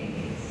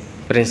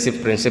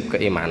prinsip-prinsip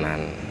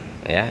keimanan,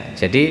 ya.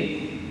 Jadi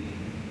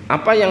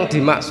apa yang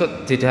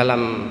dimaksud di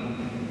dalam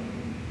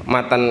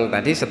matan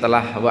tadi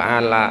setelah wa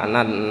ala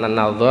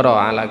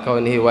nadhara ala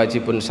kaunihi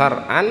wajibun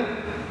syar'an,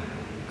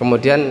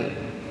 kemudian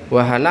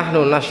wa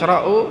nahnu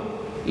nasra'u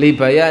li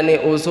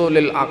bayani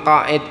usulil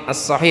aqaid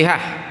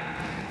as-sahihah.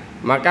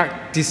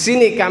 Maka di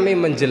sini kami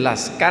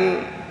menjelaskan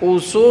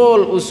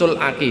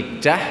usul-usul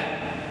akidah,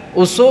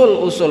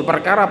 usul-usul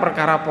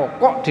perkara-perkara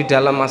pokok di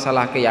dalam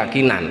masalah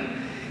keyakinan.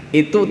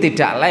 Itu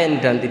tidak lain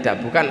dan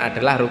tidak bukan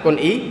adalah rukun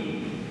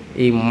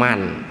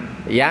iman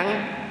yang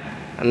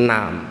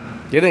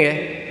 6. Gitu ya.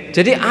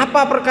 Jadi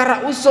apa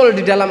perkara usul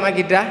di dalam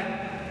akidah?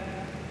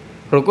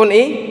 Rukun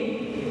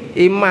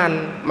iman.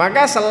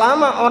 Maka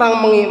selama orang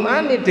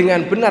mengimani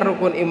dengan benar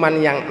rukun iman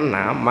yang 6,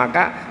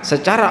 maka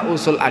secara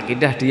usul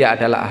akidah dia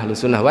adalah ahlu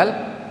sunnah wal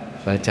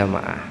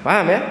jamaah.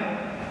 Paham ya?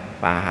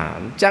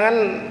 Paham. Jangan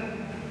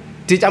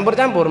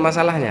dicampur-campur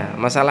masalahnya,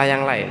 masalah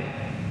yang lain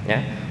ya.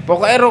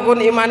 Pokoknya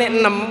rukun iman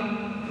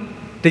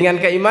 6 dengan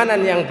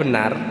keimanan yang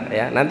benar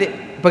ya. Nanti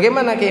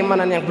bagaimana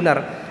keimanan yang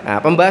benar?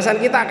 Nah,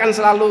 pembahasan kita akan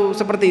selalu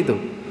seperti itu.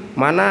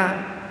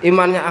 Mana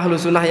imannya ahlu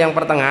sunnah yang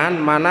pertengahan,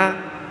 mana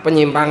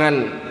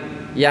penyimpangan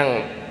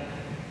yang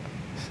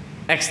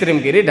ekstrim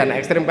kiri dan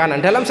ekstrim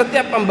kanan. Dalam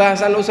setiap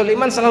pembahasan usul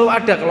iman selalu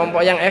ada kelompok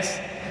yang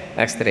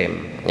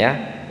ekstrim ya.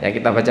 Ya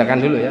kita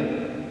bacakan dulu ya.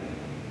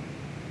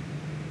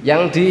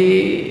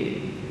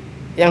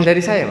 Yang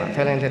dari saya, Pak,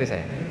 file yang dari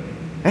saya.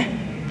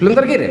 Belum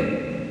terkirim?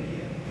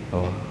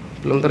 Oh,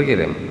 belum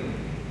terkirim.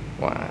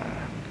 Wah.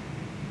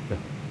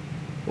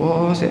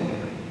 Oh,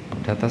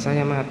 data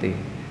saya mati.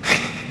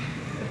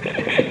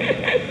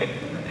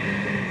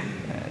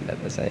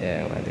 Data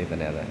saya yang mati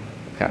ternyata.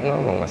 Gak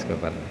ngomong Mas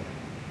Gopar.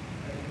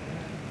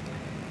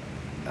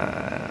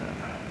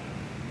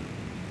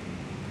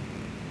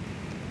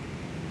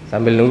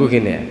 Sambil nunggu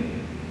gini ya.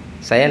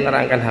 Saya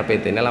nerangkan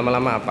HPT ini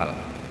lama-lama hafal.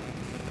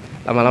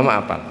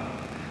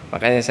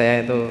 Makanya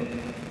saya itu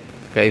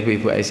ke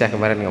ibu-ibu Aisyah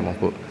kemarin ngomong,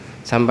 Bu,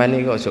 sampai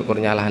nih kok syukur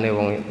nyalahne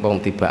wong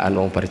tibaan,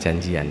 wong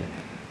berjanjian.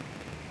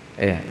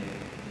 Ya,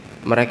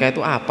 mereka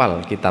itu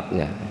apal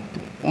kitabnya,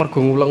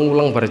 mergo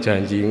ngulang-ngulang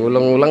berjanji,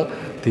 ngulang-ngulang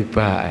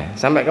tiba.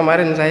 Sampai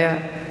kemarin saya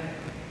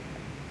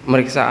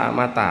meriksa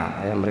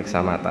mata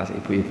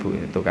ibu-ibu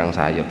tukang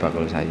sayur,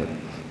 bakul sayur.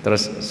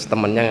 Terus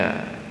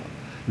temennya,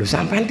 lu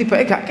sampean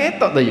tiba gak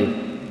ketok tuh yuk.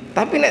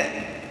 Tapi nek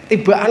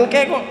tibaan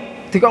kayak kok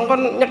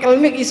dikongkon nyekel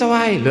mic iso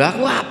wae. Lho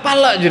aku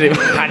apal lho jare.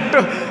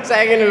 Aduh,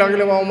 saya ngene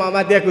lho mau mama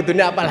dia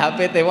kudune apal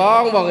HPT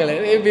wong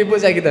ibu-ibu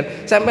saya gitu.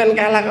 Sampean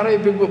kalah karo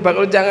ibu-ibu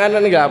bakul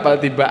janganan enggak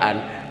apal tibaan.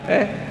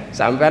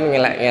 Sampean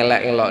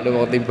ngelek-ngelek ngelok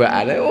wong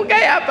tibaan. Oke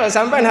apal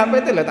sampean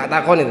HPT lho tak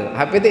takoni itu.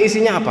 HPT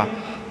isinya apa?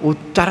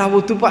 Cara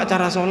wudu Pak,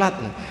 cara salat.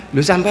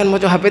 Lho sampean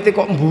maca HPT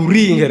kok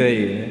mburi ngare.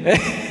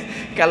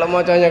 Kalau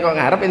macanya kok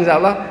ngarep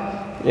insyaallah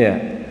ya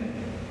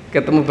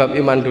ketemu bab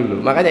iman dulu.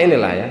 Makanya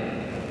inilah ya.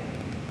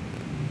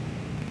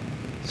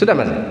 Sudah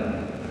Mas?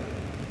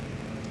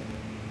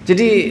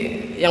 Jadi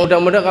yang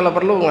mudah-mudah kalau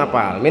perlu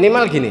ngapal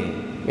minimal gini.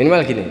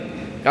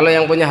 Kalau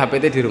yang punya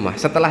HPT di rumah,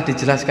 setelah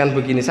dijelaskan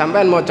begini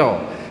sampean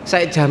moco,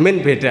 saya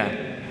jamin beda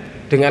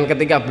dengan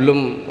ketika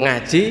belum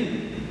ngaji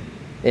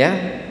ya.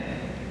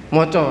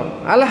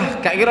 Moco,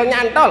 alah gak kira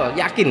nyantol,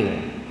 yakin.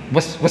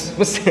 Bus.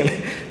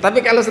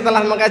 Tapi kalau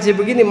setelah mengkaji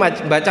begini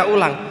baca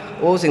ulang,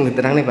 oh sing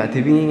diterangne Pak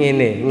Dewi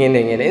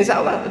ngene.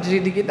 Insyaallah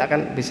di kita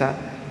akan bisa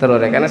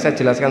terurai karena saya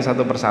jelaskan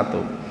satu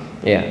persatu.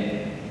 Ya,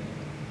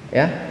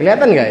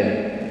 kelihatan nggak ini?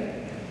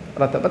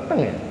 Rada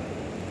petang ya.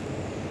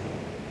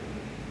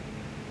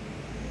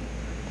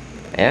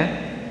 Ya,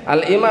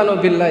 al-imanu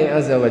billahi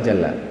azza wa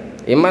jalla.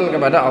 Iman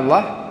kepada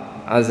Allah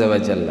azza wa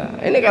jalla.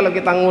 Ini kalau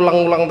kita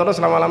ngulang-ngulang terus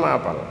lama-lama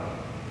hafal.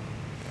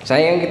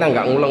 Sayang kita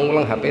nggak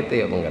ngulang-ngulang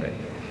HPT ya Bang Karen.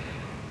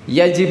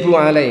 Yajibu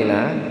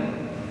alaina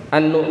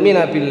an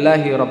nu'mina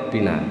billahi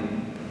rabbina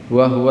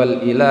wa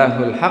huwal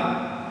ilahul haq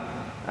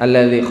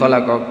alladzi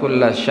khalaqa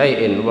kulla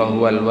syai'in wa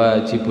huwal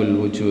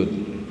wajibul wujud.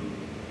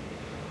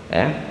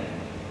 Ya.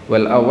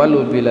 Wal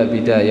awwalu bila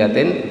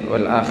bidayatin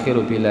wal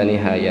akhiru bila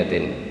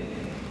nihayatin.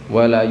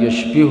 Wa la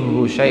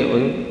yushbihu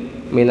syai'un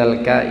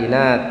minal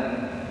kainat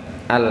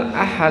al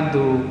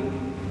ahadu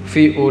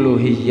fi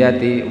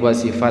uluhiyyati wa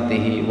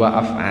sifatihi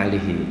wa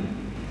af'alihi.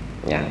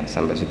 Ya,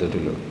 sampai situ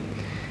dulu.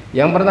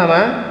 Yang pertama,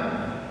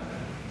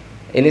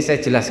 ini saya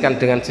jelaskan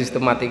dengan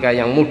sistematika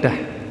yang mudah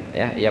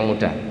ya, yang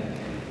mudah.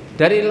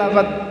 Dari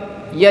lafaz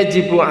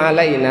yajibu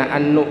alaina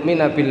an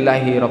nu'mina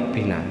billahi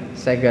rabbina,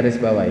 saya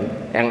garis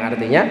bawahi, yang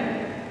artinya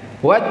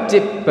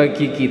wajib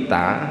bagi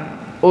kita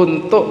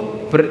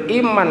untuk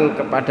beriman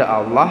kepada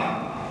Allah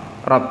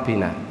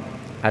Rabbina.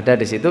 Ada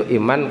di situ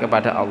iman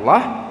kepada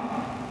Allah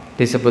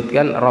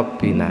disebutkan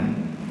Rabbina.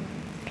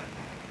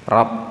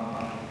 Rabb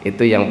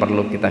itu yang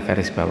perlu kita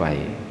garis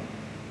bawahi.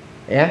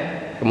 Ya.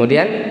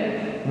 Kemudian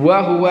wa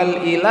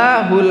huwal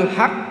ilahul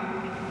haq,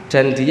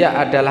 dan dia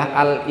adalah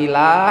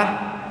al-ilah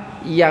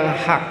yang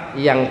hak,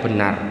 yang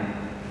benar.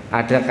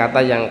 Ada kata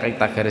yang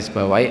kita garis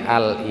bawahi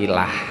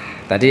al-ilah.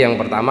 Tadi yang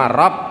pertama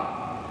Rabb.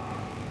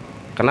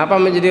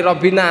 Kenapa menjadi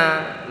Rabbina?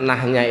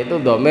 Nahnya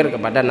itu domir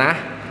kepada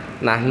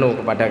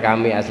nahnu, kepada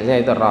kami, aslinya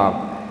itu Rabb.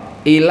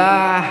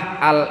 Ilah,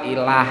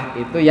 al-ilah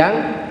itu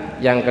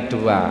yang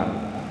kedua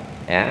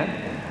ya.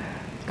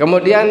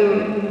 Kemudian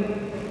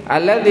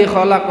alladzi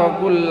khalaqa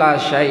kulla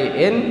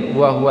syai'in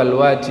wa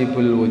huwal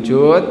wajibul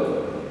wujud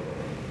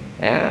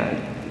ya.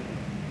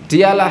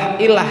 Dialah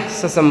ilah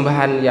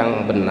sesembahan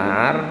yang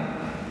benar,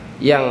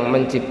 yang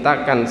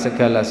menciptakan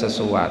segala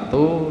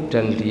sesuatu,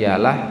 dan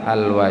dialah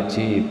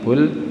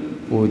al-wajibul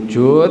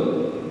wujud,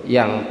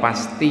 yang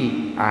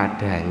pasti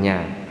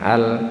adanya.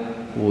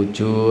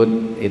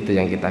 Al-wujud itu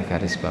yang kita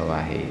garis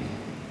bawahi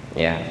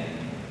ya.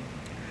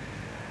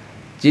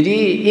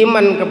 Jadi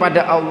iman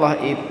kepada Allah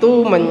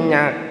itu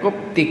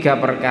menyakup 3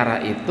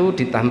 perkara itu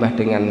ditambah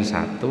dengan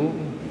 1,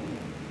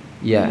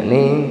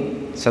 yakni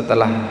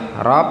setelah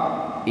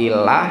Rabb,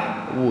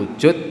 ilah,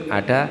 wujud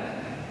ada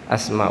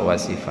asma wa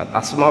sifat.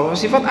 Asma wa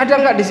sifat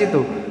ada nggak di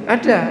situ?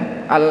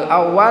 Ada.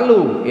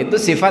 Al-awwalu itu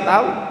sifat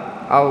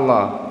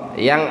Allah.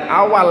 Yang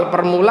awal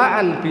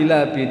permulaan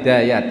bila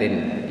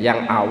bidayatin,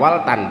 yang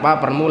awal tanpa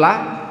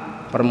permulaan.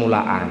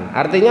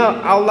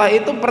 Artinya Allah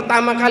itu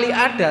pertama kali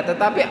ada,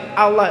 tetapi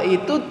Allah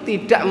itu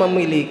tidak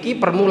memiliki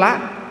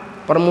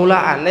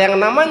permulaan.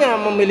 Yang namanya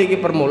memiliki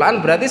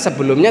permulaan berarti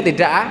sebelumnya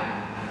tidak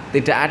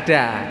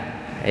ada.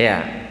 Ya.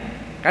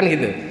 Kan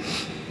gitu.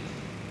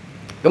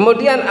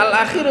 Kemudian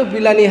al-akhiru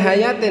bila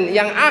nihayatin,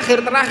 yang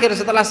akhir terakhir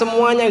setelah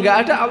semuanya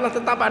enggak ada, Allah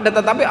tetap ada,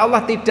 tetapi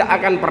Allah tidak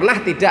akan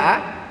pernah tidak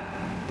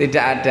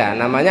ada.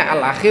 Namanya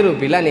al-akhiru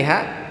bila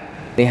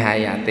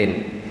nihayatin.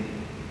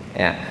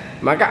 Ya.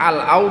 Maka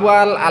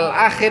al-awwal,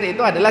 al-akhir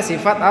itu adalah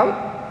sifat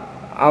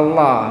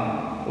Allah.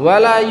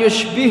 Wala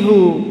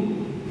yushbihu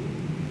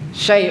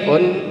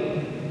syai'un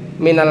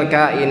minal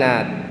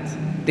kainat.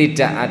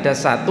 Tidak ada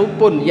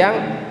satupun yang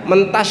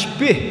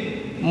mentasbih,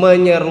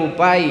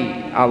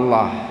 menyerupai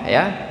Allah,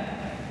 ya.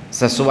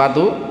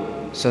 Sesuatu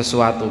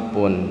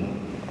pun.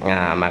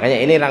 Nah, makanya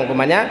ini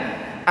rangkumannya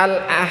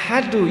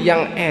al-ahadu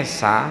yang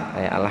esa,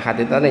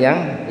 al-ahad itu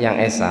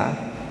yang esa.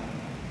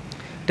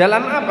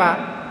 Dalam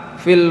apa?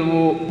 Fil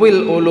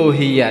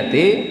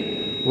uluhiyati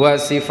wa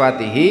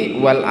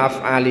sifatihi wal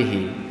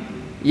af'alihi.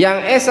 Yang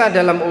esa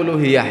dalam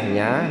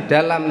uluhiyahnya,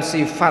 dalam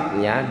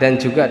sifatnya, dan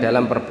juga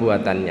dalam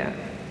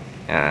perbuatannya.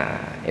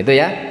 Nah, itu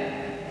ya.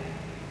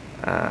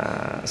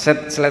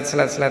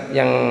 Slide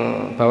yang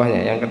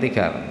bawahnya, yang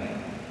ketiga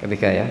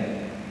ya.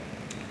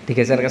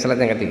 Digeser ke slide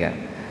yang ketiga.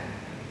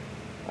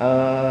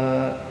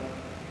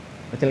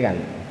 Kecilkan.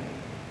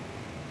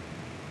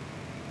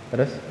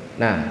 Terus,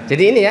 nah,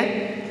 jadi ini ya,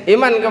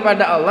 iman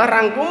kepada Allah,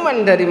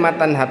 rangkuman dari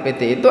matan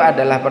HPT itu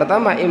adalah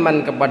pertama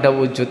iman kepada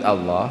wujud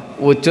Allah.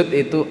 Wujud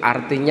itu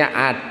artinya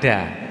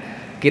ada.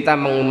 Kita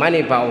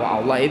mengimani bahwa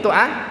Allah itu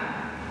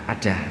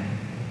ada.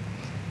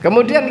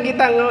 Kemudian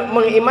kita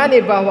mengimani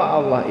bahwa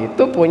Allah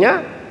itu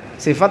punya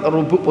sifat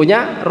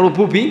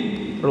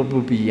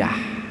rububiyah.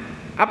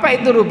 Apa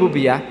itu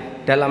rububiyah?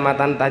 Dalam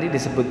matan tadi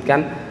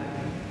disebutkan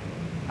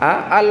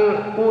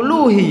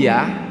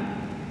al-uluhiyah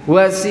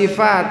wa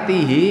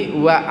sifatihi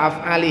wa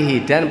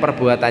af'alihi, dan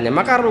perbuatannya.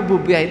 Maka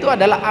rububiyah itu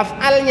adalah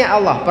af'alnya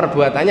Allah,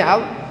 perbuatannya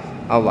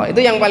Allah. Itu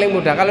yang paling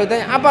mudah. Kalau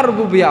ditanya apa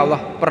rububiyah Allah?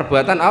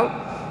 Perbuatan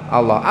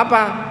Allah.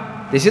 Apa?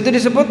 Di situ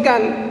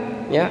disebutkan,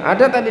 ya,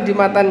 ada tadi di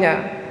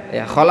matannya.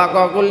 Ya,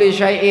 khalaqa kulli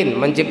syai'in,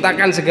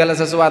 menciptakan segala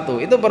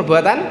sesuatu, itu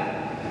perbuatan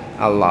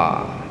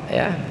Allah,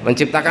 ya.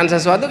 Menciptakan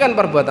sesuatu kan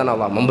perbuatan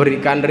Allah,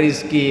 memberikan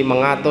rizki,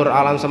 mengatur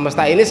alam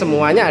semesta, ini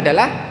semuanya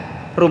adalah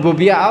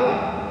rububiyah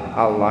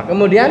Allah.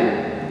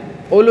 Kemudian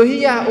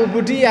uluhiyah,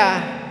 ubudiyah,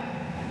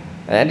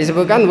 ya,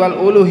 disebutkan wal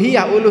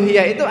uluhiyah.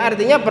 Uluhiyah itu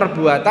artinya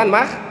perbuatan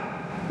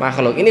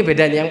makhluk. Ini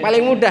bedanya, yang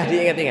paling mudah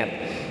diingat-ingat.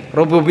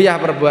 Rububiyah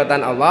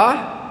perbuatan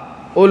Allah,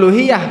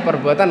 uluhiyah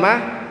perbuatan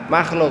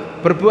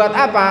makhluk. Berbuat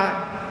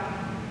apa?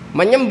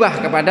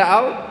 Menyembah kepada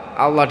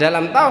Allah.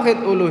 Dalam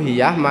tauhid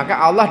uluhiyah, maka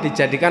Allah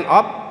dijadikan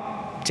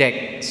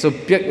objek,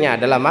 subjeknya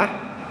adalah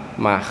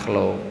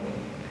makhluk.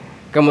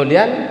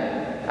 Kemudian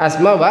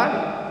asma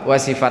wa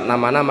sifat,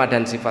 nama-nama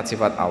dan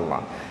sifat-sifat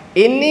Allah.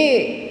 Ini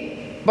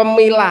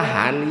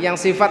pemilahan yang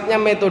sifatnya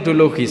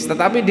metodologis,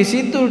 tetapi di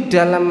situ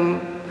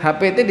dalam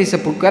HPT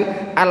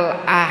disebutkan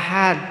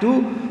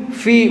al-ahadu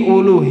fi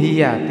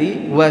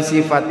uluhiyati wa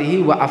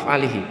sifatihi wa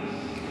af'alihi.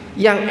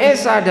 Yang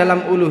esa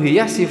dalam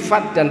uluhiyah,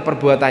 sifat dan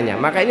perbuatannya,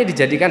 maka ini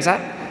dijadikan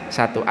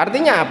satu.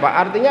 Artinya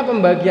apa? Artinya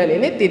pembagian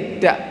ini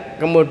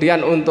tidak kemudian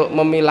untuk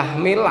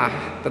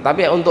memilah-milah,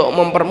 tetapi untuk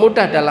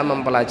mempermudah dalam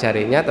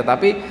mempelajarinya.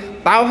 Tetapi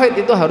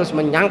tauhid itu harus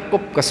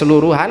menyangkup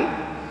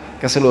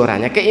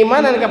keseluruhannya.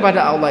 Keimanan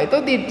kepada Allah itu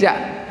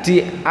tidak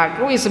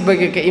diakui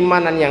sebagai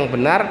keimanan yang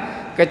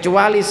benar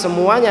kecuali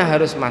semuanya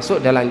harus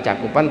masuk dalam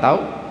cakupan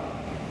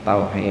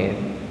tauhid.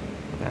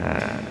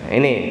 Nah,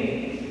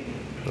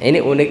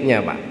 ini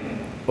uniknya, Pak.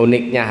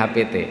 Uniknya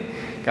HPT.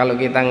 Kalau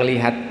kita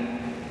melihat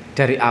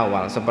dari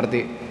awal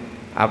seperti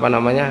apa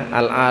namanya,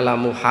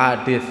 al-alamu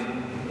hadits,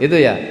 itu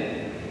ya,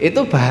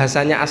 itu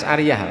bahasanya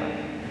Asy'ariyah.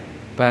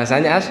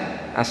 Bahasanya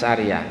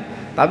Asy'ariyah.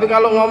 Tapi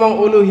kalau ngomong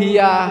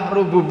uluhiyah,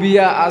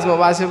 rububiyah, asma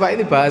wa sifat,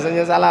 ini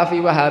bahasanya Salafi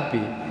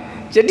Wahabi.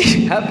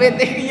 Jadi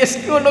HPT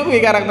yes ngono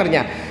kuwi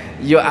karakternya.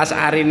 Yo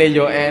Asy'arine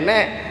yo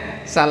enek,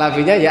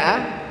 Salafinya ya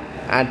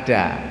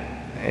ada.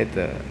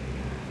 Itu.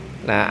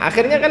 Nah,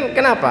 akhirnya kan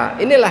kenapa?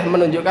 Inilah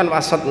menunjukkan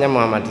wasatnya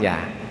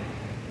Muhammadiyah.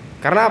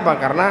 Karena apa?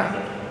 Karena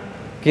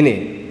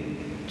gini.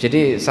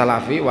 Jadi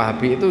Salafi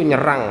Wahabi itu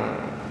nyerang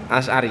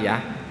Asy'ariyah,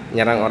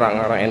 nyerang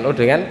orang-orang NU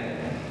dengan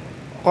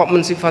kok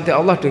mensifati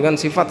Allah dengan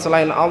sifat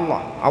selain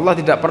Allah. Allah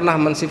tidak pernah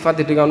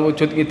mensifati dengan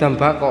wujud idam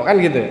bako, kan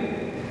gitu.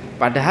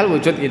 Padahal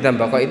wujud idam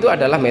bako itu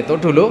adalah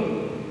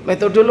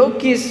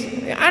metodologis.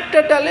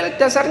 Ada dalil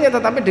dasarnya,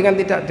 tetapi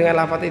tidak dengan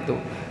lafaz itu.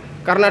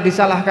 Karena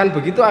disalahkan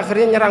begitu,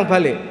 akhirnya nyerang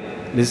balik.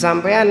 Lha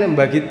sampean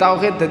bagi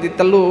tauhid dadi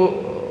telu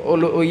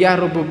uluhiyah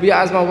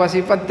rububiyah asma wa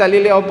sifat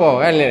dalile apa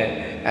kan.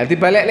 Nah,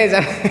 dibalekne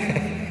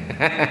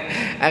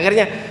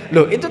akhirnya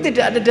loh itu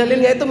tidak ada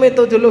dalilnya, itu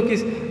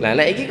metodologis. Lah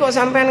nek iki kok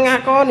sampean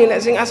ngakoni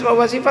nek sing asma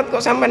wa sifat kok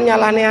sampean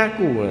nyalahne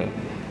aku.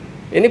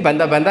 Ini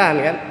bantah-bantahan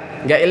kan,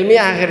 nggak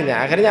ilmiah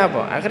akhirnya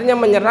apa? Akhirnya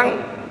menyerang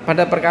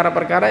pada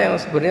perkara-perkara yang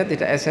sebenarnya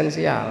tidak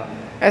esensial.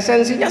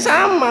 Esensinya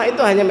sama, itu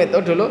hanya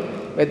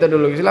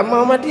metodologis.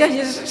 Muhammadiyah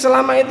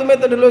selama itu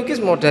metodologis,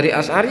 mau dari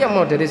Asy'ariyah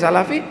mau dari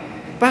Salafi,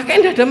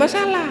 bahkan tidak ada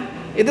masalah.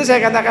 Itu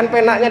saya katakan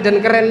penaknya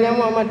dan kerennya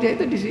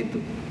Muhammadiyah itu di situ,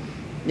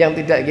 yang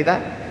tidak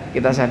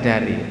kita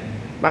sadari.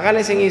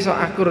 Makanya sing iso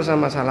akur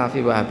sama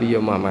Salafi Wahabi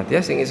ya Muhammadiyah,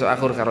 sing iso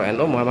akur karo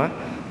NU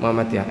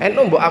Muhammadiyah.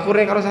 NU mbok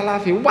akure karo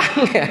Salafi, wah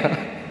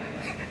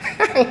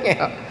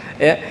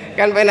ya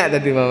kan penak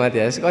tadi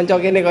Muhammadiyah. Kanca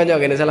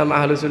kene selama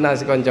Ahlus Sunnah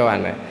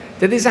sekoncoan.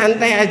 Jadi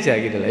santai aja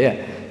gitu loh ya.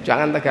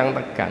 Jangan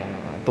tegang-tegang,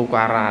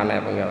 tukaran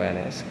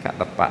penggaweane gak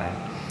tepat.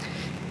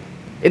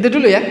 Itu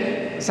dulu ya.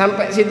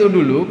 Sampai situ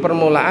dulu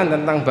permulaan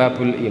tentang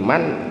babul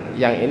iman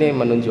yang ini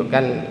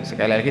menunjukkan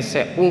sekali lagi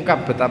saya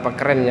ungkap betapa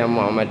kerennya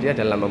Muhammadiyah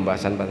dalam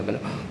pembahasan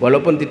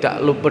walaupun tidak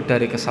luput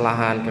dari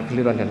kesalahan,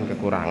 kekeliruan dan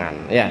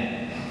kekurangan ya.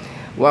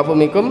 Wa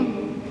fumikum,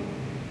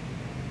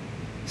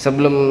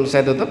 sebelum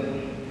saya tutup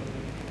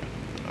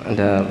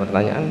ada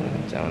pertanyaan,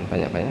 jangan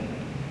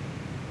banyak-banyak.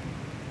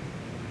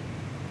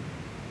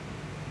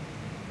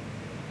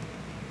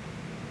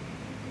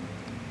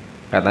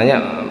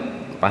 Katanya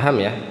paham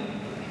ya.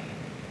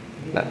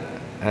 Nah,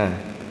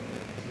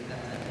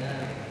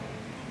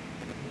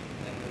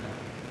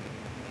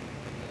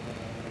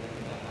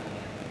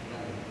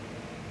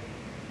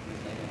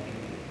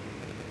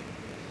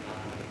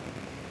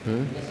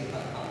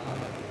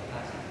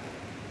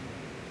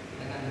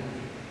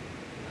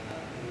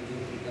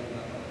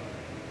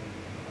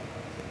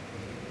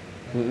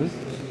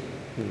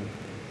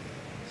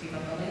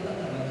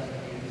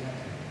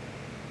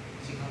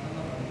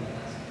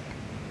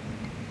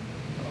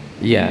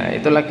 iya,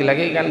 itu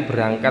lagi-lagi kan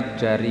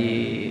berangkat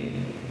dari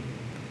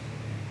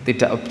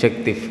tidak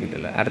objektif gitu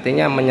loh.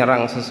 Artinya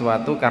menyerang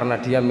sesuatu karena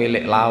dia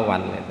milik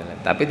lawan gitu loh.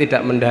 Tapi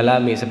tidak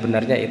mendalami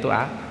sebenarnya itu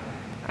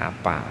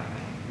apa.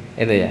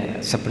 Itu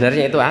ya,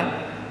 sebenarnya itu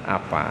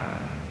apa.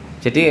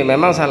 Jadi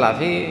memang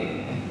Salafi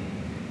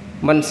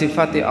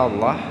mensifati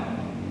Allah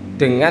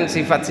dengan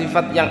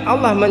sifat-sifat yang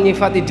Allah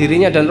menyifati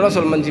dirinya dan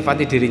Rasul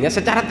mensifati dirinya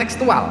secara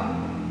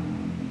tekstual.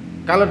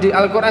 Kalau di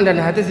Al-Quran dan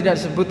hadis tidak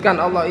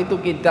disebutkan Allah itu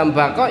qidam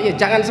baqa, ya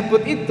jangan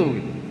sebut itu.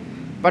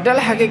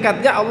 Padahal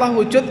hakikatnya Allah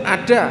wujud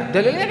ada.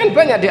 Dalilnya kan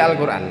banyak di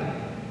Al-Quran.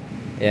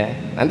 Ya,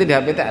 nanti di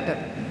HPT ada.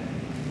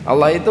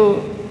 Allah itu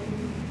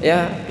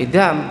ya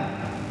qidam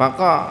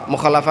baqa,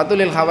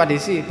 mukhalafatul lil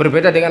hawadisi,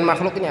 berbeda dengan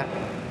makhluknya.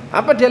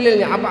 Apa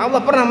dalilnya? Apa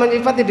Allah pernah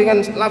menyifati dengan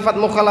lafaz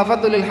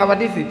mukhalafatul lil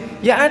hawadisi?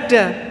 Ya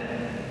ada.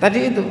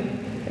 Tadi itu,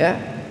 ya.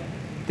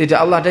 Tidak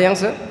Allah ada yang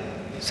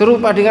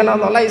serupa dengan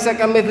Allah, laisa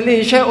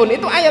kamitslihi syai'un,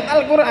 itu ayat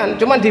Al-Qur'an,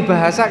 cuma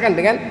dibahasakan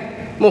dengan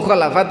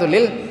mukhalafatul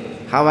lil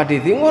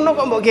hawadits. Ngono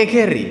kok mbok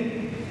gegeri.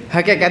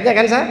 Hakikatnya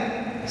kan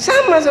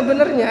sama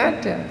sebenarnya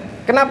ada.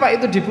 Kenapa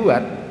itu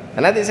dibuat?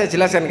 Nah, nanti saya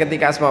jelaskan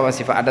ketika asma wa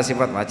sifat, ada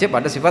sifat wajib,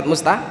 ada sifat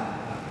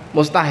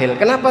mustahil.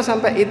 Kenapa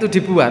sampai itu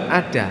dibuat?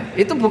 Ada.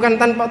 Itu bukan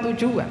tanpa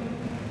tujuan.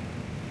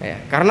 Ya,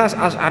 karena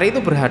Asy'ari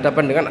itu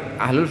berhadapan dengan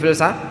ahlul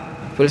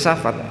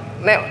filsafat.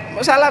 Nek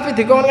Salafi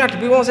dikon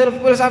ngadepi wong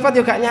filsafat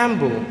ya gak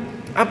nyambung.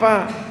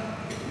 Apa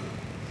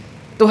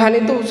Tuhan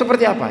itu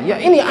seperti apa? Ya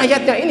ini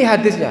ayatnya, ini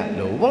hadisnya.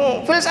 Loh,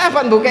 wong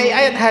filsafat bukan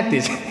ayat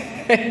hadis.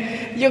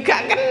 Ya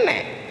gak kena.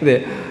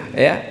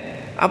 Ya.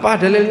 Apa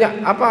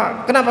dalilnya?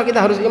 Apa kenapa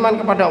kita harus iman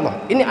kepada Allah?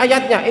 Ini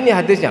ayatnya, ini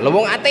hadisnya. Loh,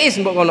 wong ateis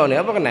mbok ngono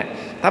apa kena?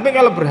 Tapi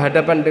kalau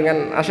berhadapan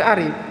dengan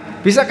Asy'ari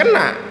bisa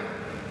kena.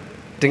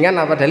 Dengan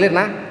apa dalil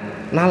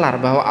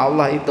nalar bahwa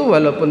Allah itu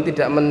walaupun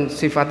tidak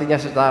mensifatinya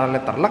secara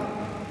letterlek,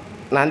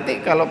 nanti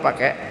kalau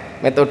pakai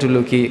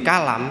metodologi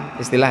kalam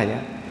istilahnya,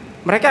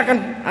 mereka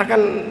akan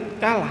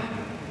kalah,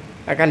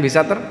 akan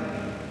bisa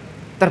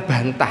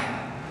terbantah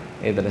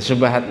itu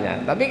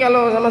syubhatnya. Tapi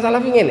kalau sama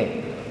Salafi ini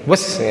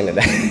wes ngene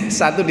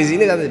satu di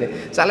sini satu di sini.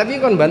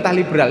 Salafi kan bantah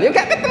liberal, ya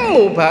gak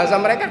ketemu bahasa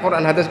mereka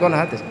Quran hadis.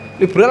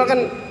 Liberal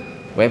kan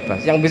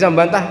bebas. Yang bisa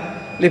membantah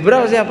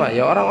liberal siapa?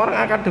 Ya orang-orang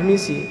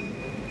akademisi.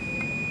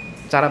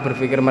 Cara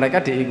berpikir mereka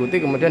diikuti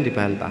kemudian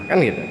dibantah,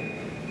 kan gitu.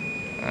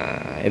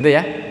 Nah, itu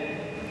ya.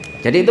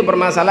 Jadi itu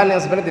permasalahan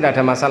yang sebenarnya tidak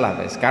ada masalah,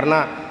 guys.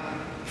 Karena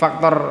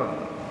faktor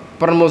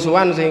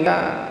permusuhan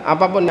sehingga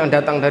apapun yang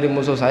datang dari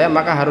musuh saya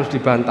maka harus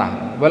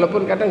dibantah.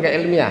 Walaupun kadang nggak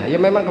ilmiah, ya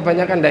memang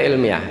kebanyakan nggak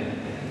ilmiah.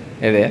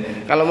 Gitu ya.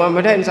 Kalau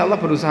Muhammadiyah insya Allah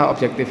berusaha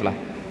objektif lah.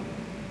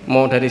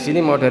 Mau dari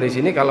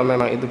sini kalau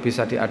memang itu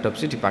bisa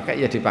diadopsi dipakai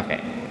ya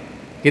dipakai.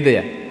 Gitu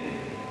ya.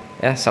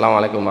 Ya,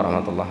 assalamualaikum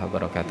warahmatullahi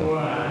wabarakatuh.